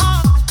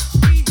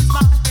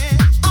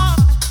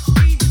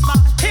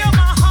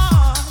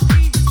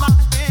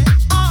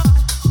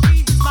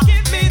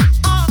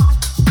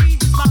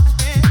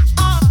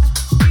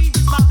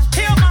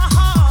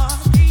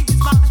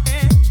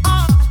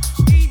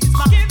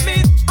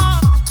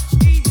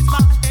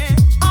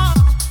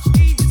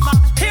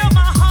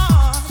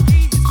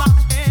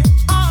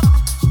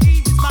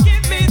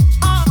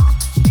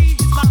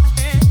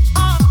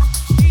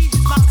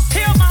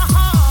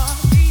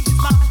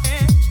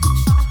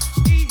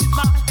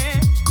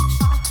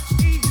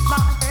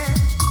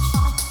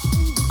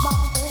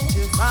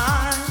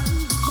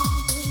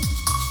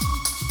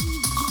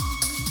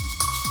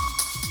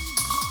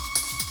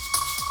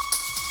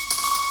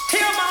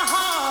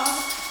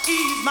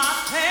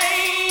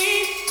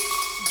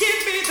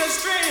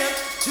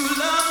to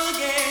love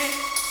again.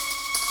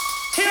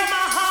 Heal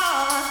my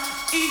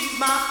heart, ease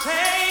my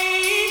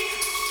pain.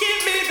 Give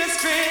me the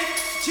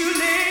strength to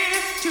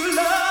live, to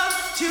love,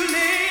 to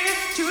live,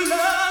 to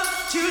love,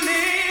 to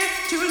live,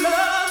 to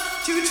love,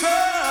 to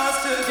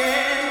trust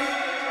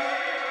again.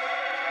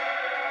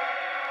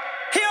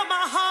 Heal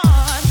my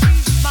heart,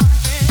 ease my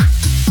pain,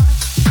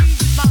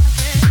 ease my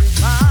pain,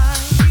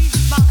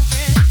 ease my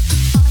pain,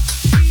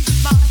 ease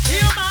my pain.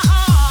 Heal my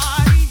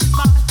heart, ease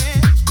my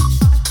pain,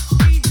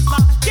 ease my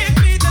pain. Give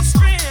me the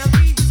strength,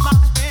 ease my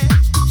pain,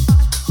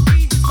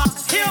 ease my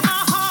pain. Heal my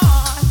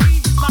heart,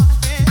 ease my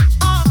pain,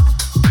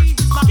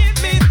 ease my pain. Give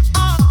me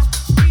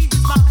ease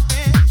my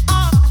pain,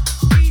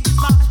 ease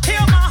my pain.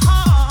 Heal my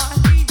heart,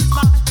 ease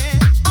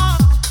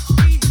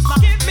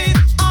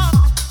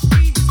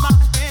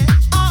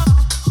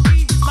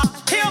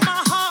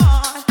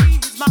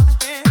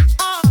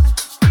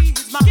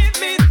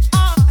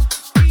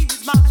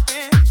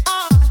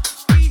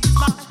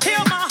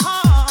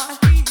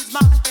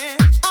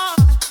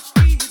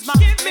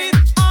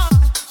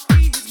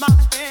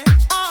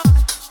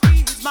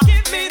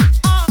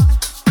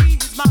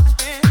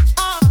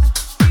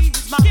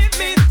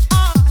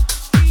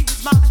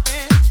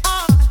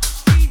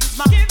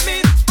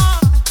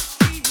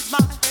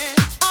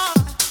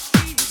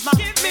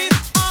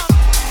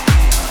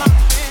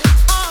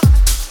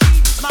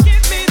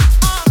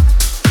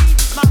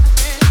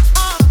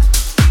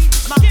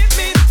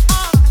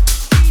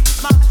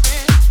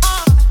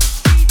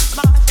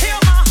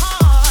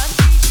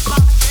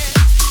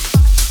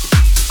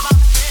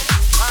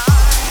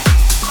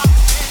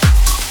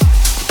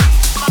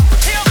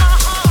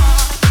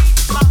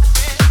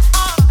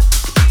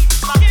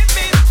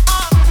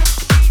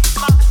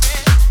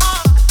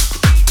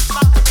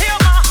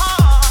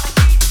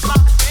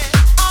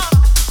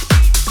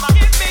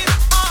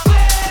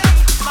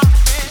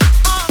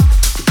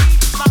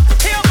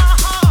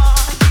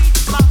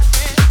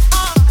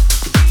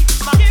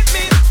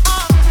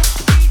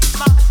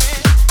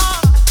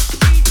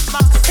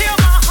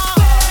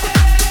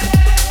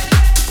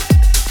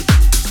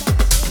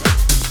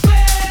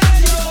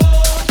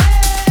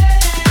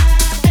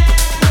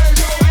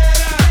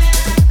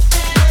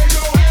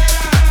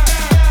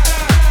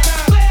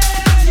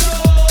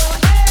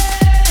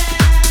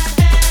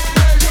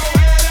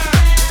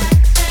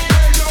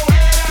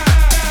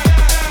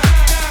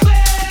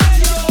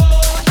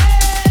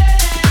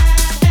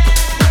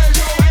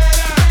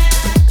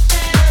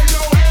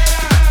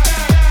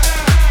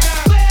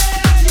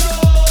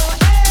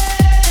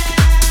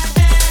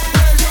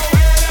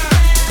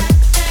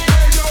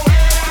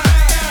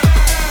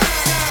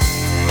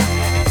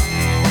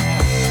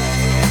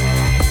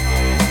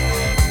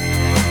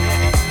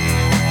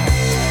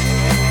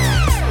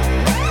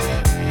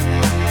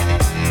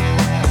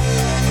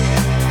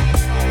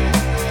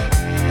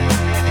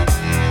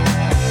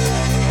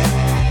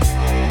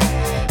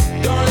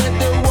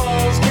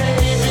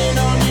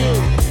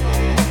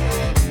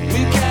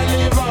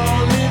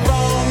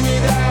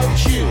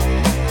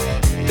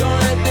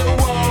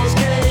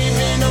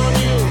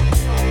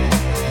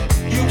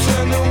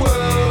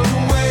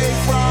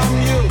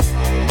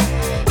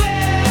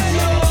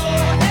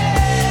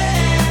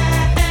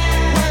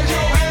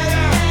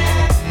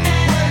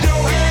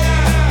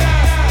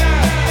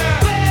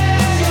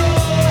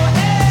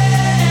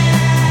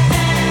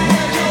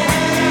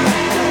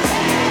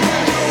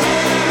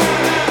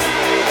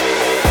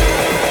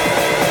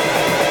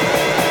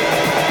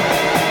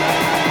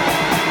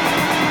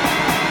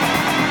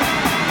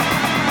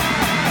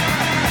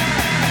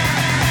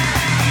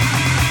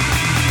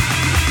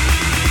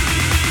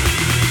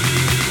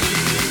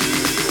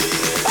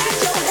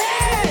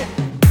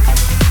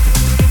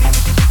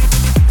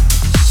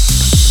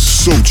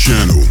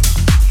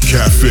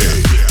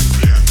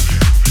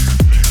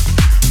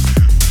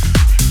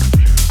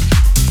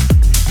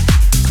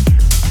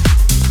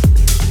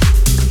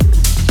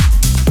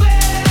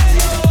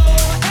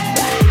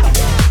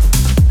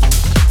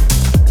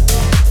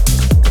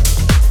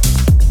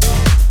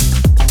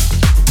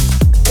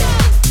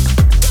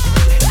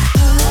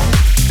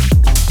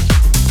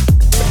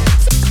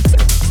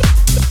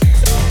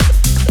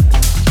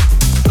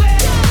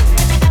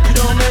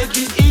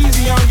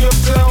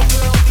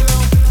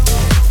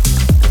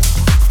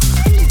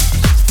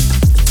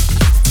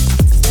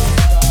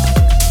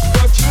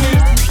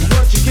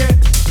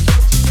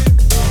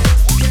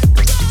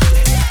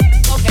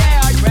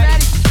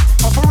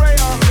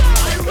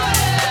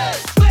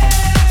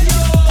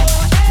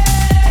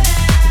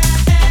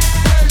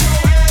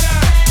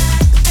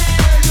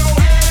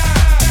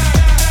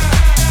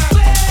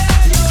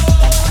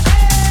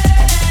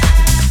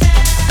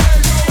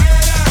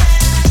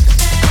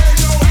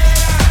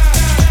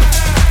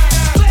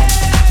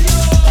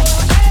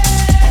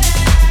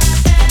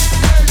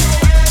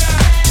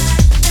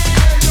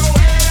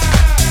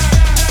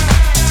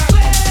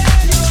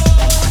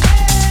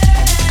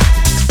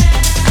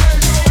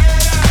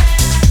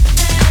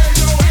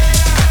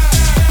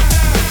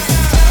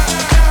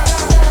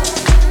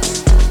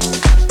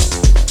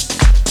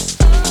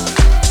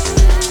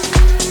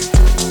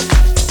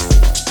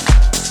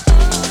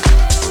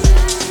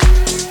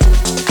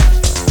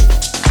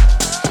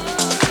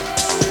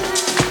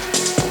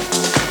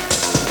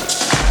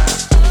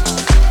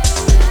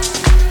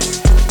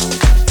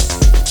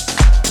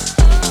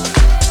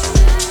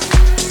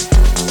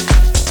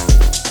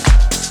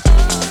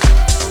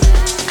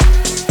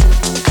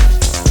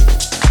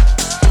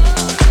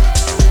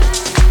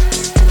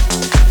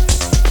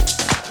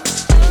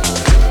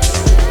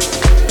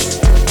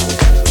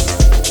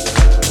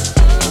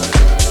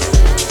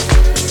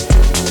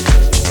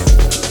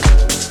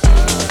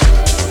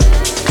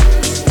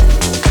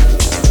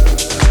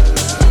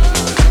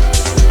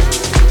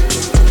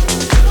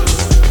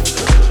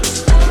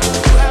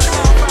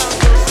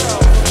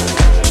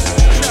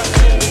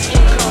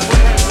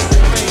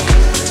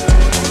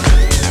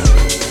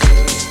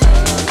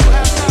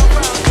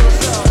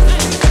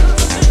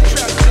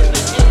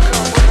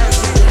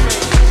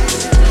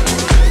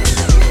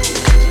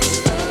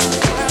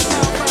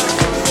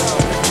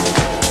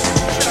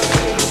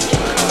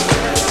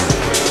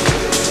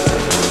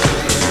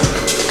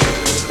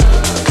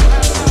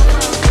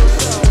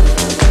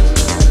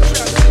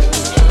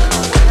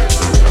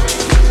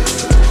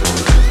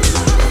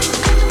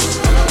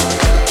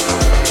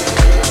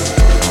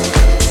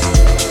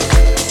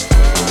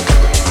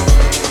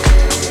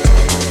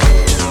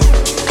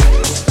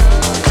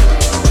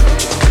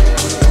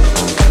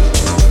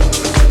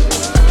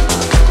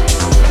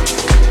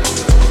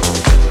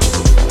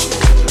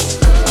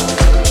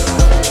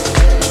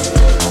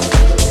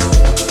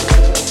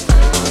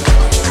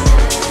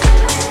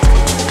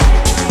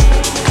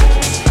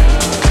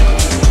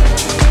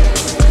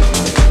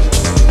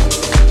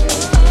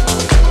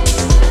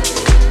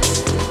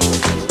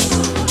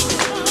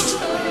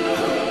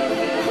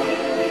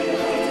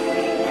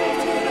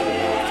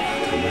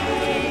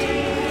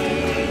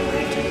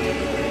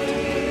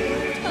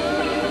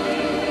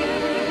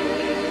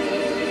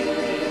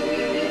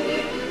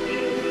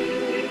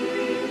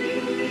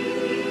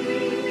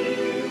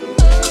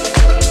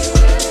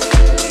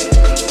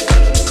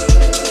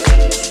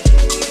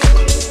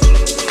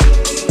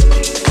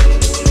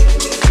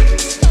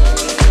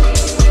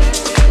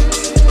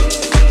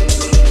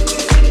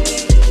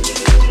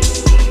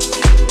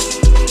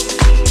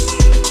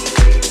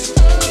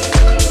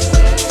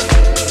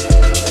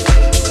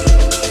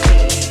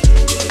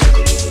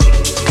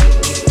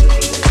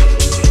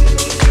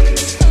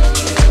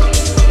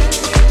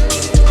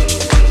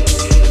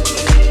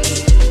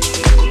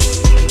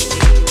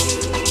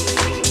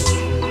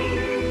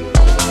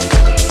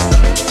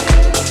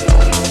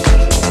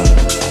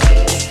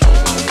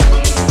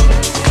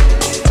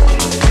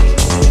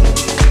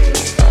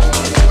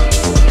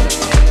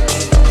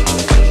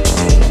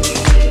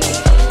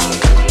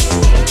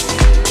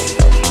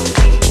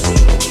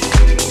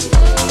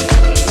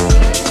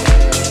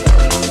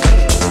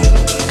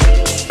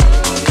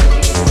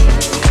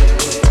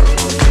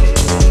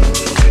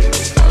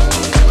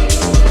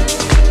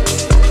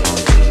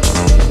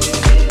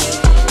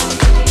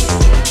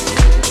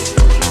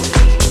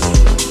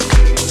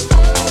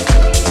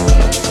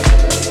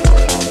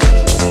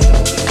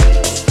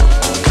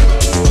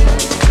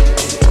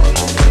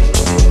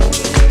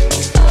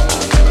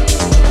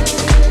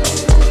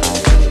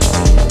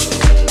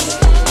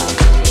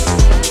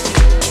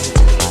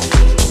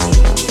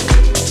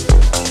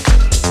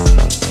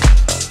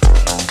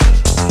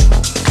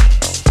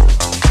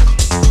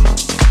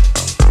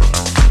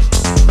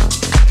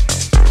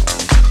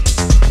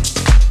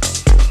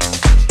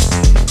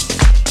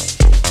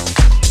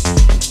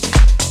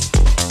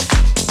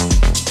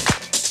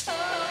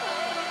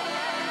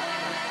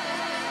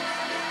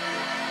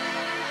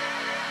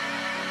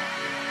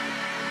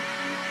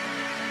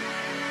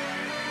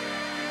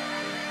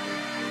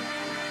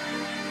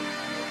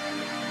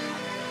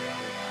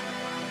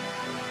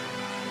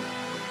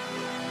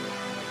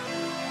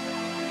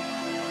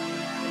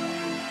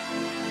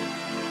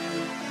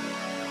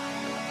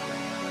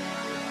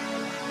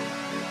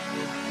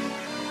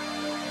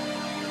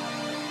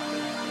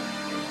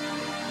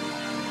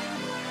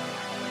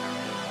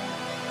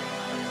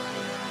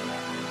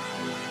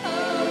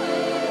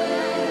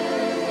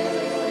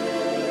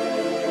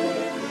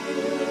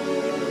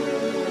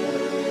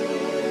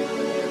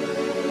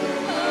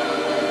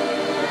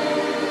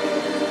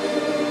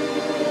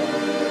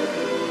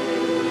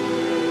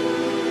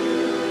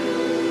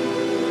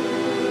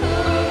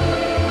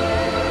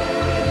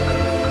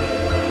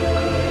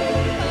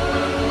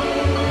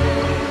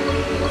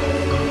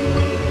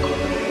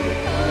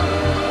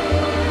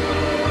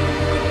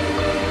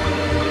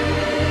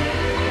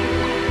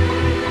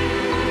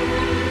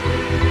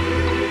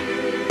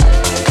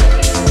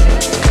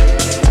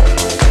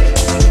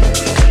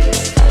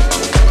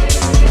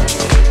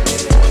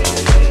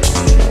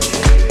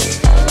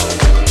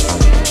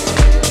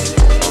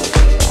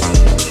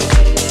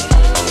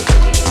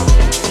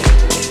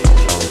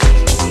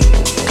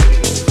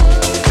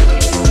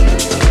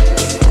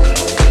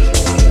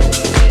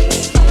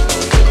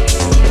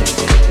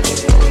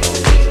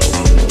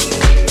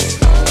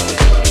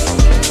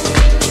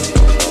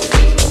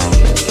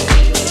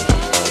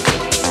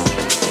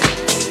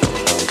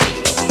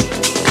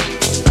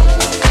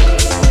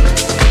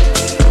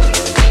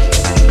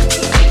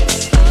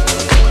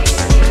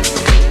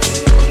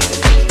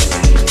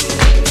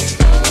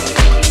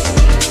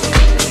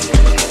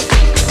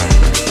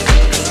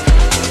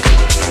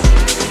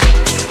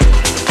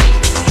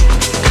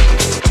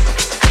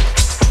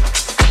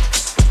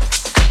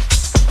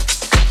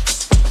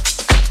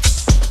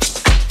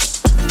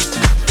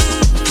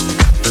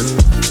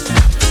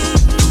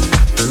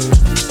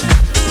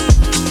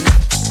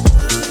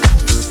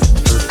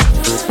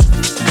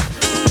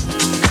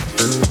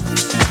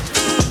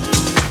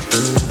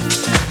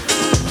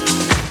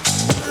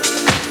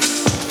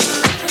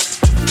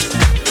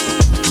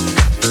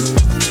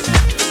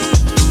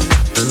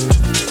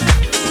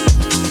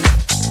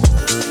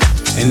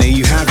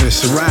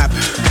It's a wrap.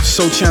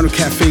 Soul Channel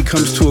Cafe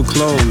comes to a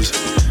close.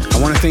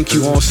 I want to thank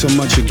you all so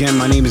much. Again,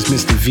 my name is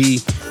Mr.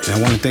 V, and I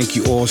want to thank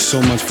you all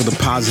so much for the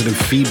positive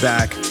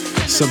feedback,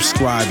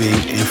 subscribing,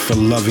 and for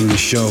loving the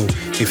show.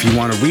 If you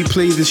want to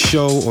replay this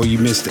show or you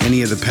missed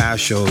any of the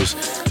past shows,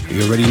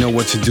 you already know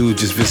what to do.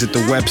 Just visit the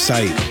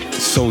website,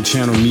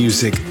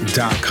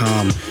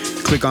 soulchannelmusic.com.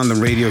 Click on the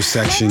radio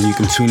section. You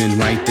can tune in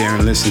right there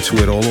and listen to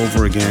it all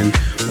over again.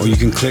 Or you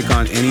can click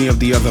on any of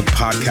the other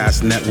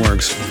podcast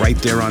networks right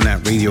there on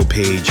that radio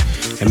page.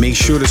 And make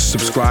sure to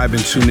subscribe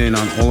and tune in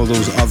on all of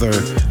those other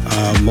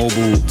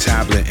mobile,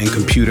 tablet, and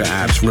computer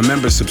apps.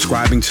 Remember,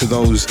 subscribing to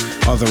those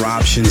other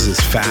options is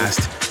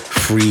fast,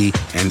 free,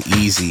 and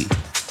easy.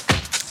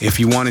 If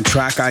you wanted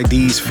track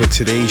IDs for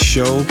today's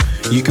show,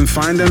 you can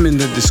find them in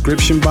the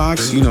description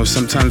box. You know,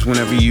 sometimes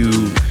whenever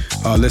you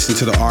listen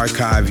to the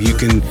archive, you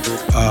can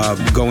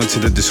go into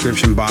the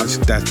description box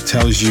that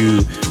tells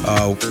you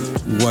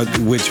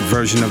which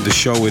version of the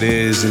show it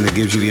is, and it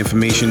gives you the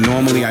information.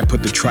 Normally, I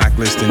put the track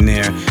list in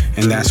there,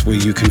 and that's where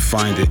you can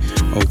find it,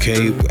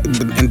 okay?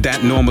 And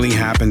that normally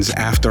happens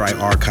after I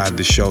archive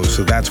the show,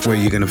 so that's where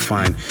you're gonna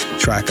find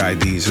track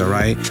IDs, all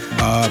right?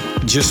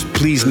 Just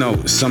please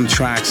note, some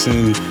tracks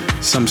and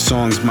some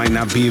songs might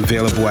not be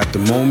available at the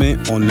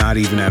moment, or not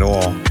even at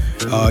all.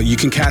 You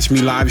can catch me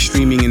live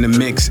streaming in the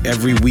mix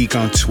every week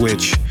on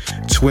Twitch,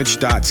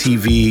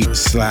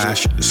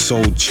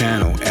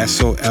 twitch.tv/soulchannel,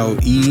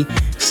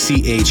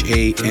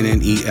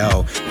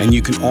 SOLECHANNEL. And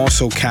you can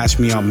also catch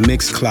me on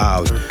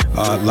Mixcloud,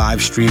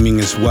 live streaming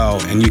as well.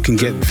 And you can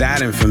get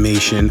that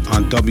information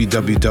on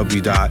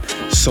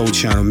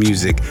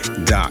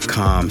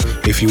www.soulchannelmusic.com.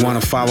 If you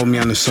want to follow me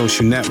on the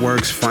social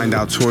networks, find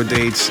out tour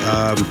dates,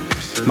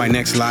 my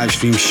next live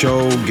stream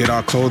show, get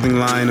our clothing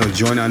line, or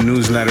join our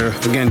newsletter,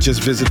 again,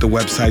 just visit the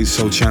website,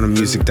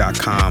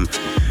 soulchannelmusic.com.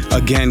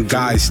 Again,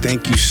 guys,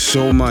 thank you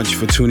so much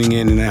for tuning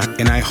in,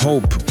 and I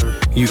hope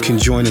you can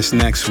join us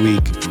next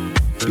week,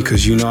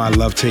 because you know I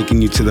love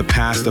taking you to the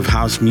past of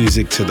house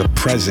music to the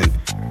present,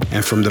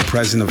 and from the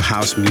present of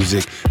house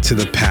music to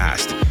the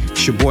past.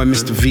 It's your boy,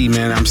 Mr. V,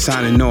 man. I'm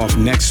signing off.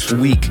 Next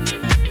week,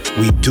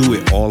 we do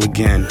it all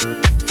again,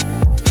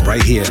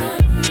 right here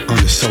on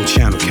the Soul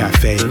Channel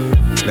Cafe.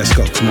 Let's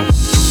go, come on.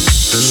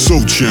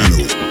 Soul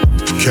Channel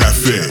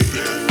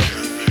Cafe.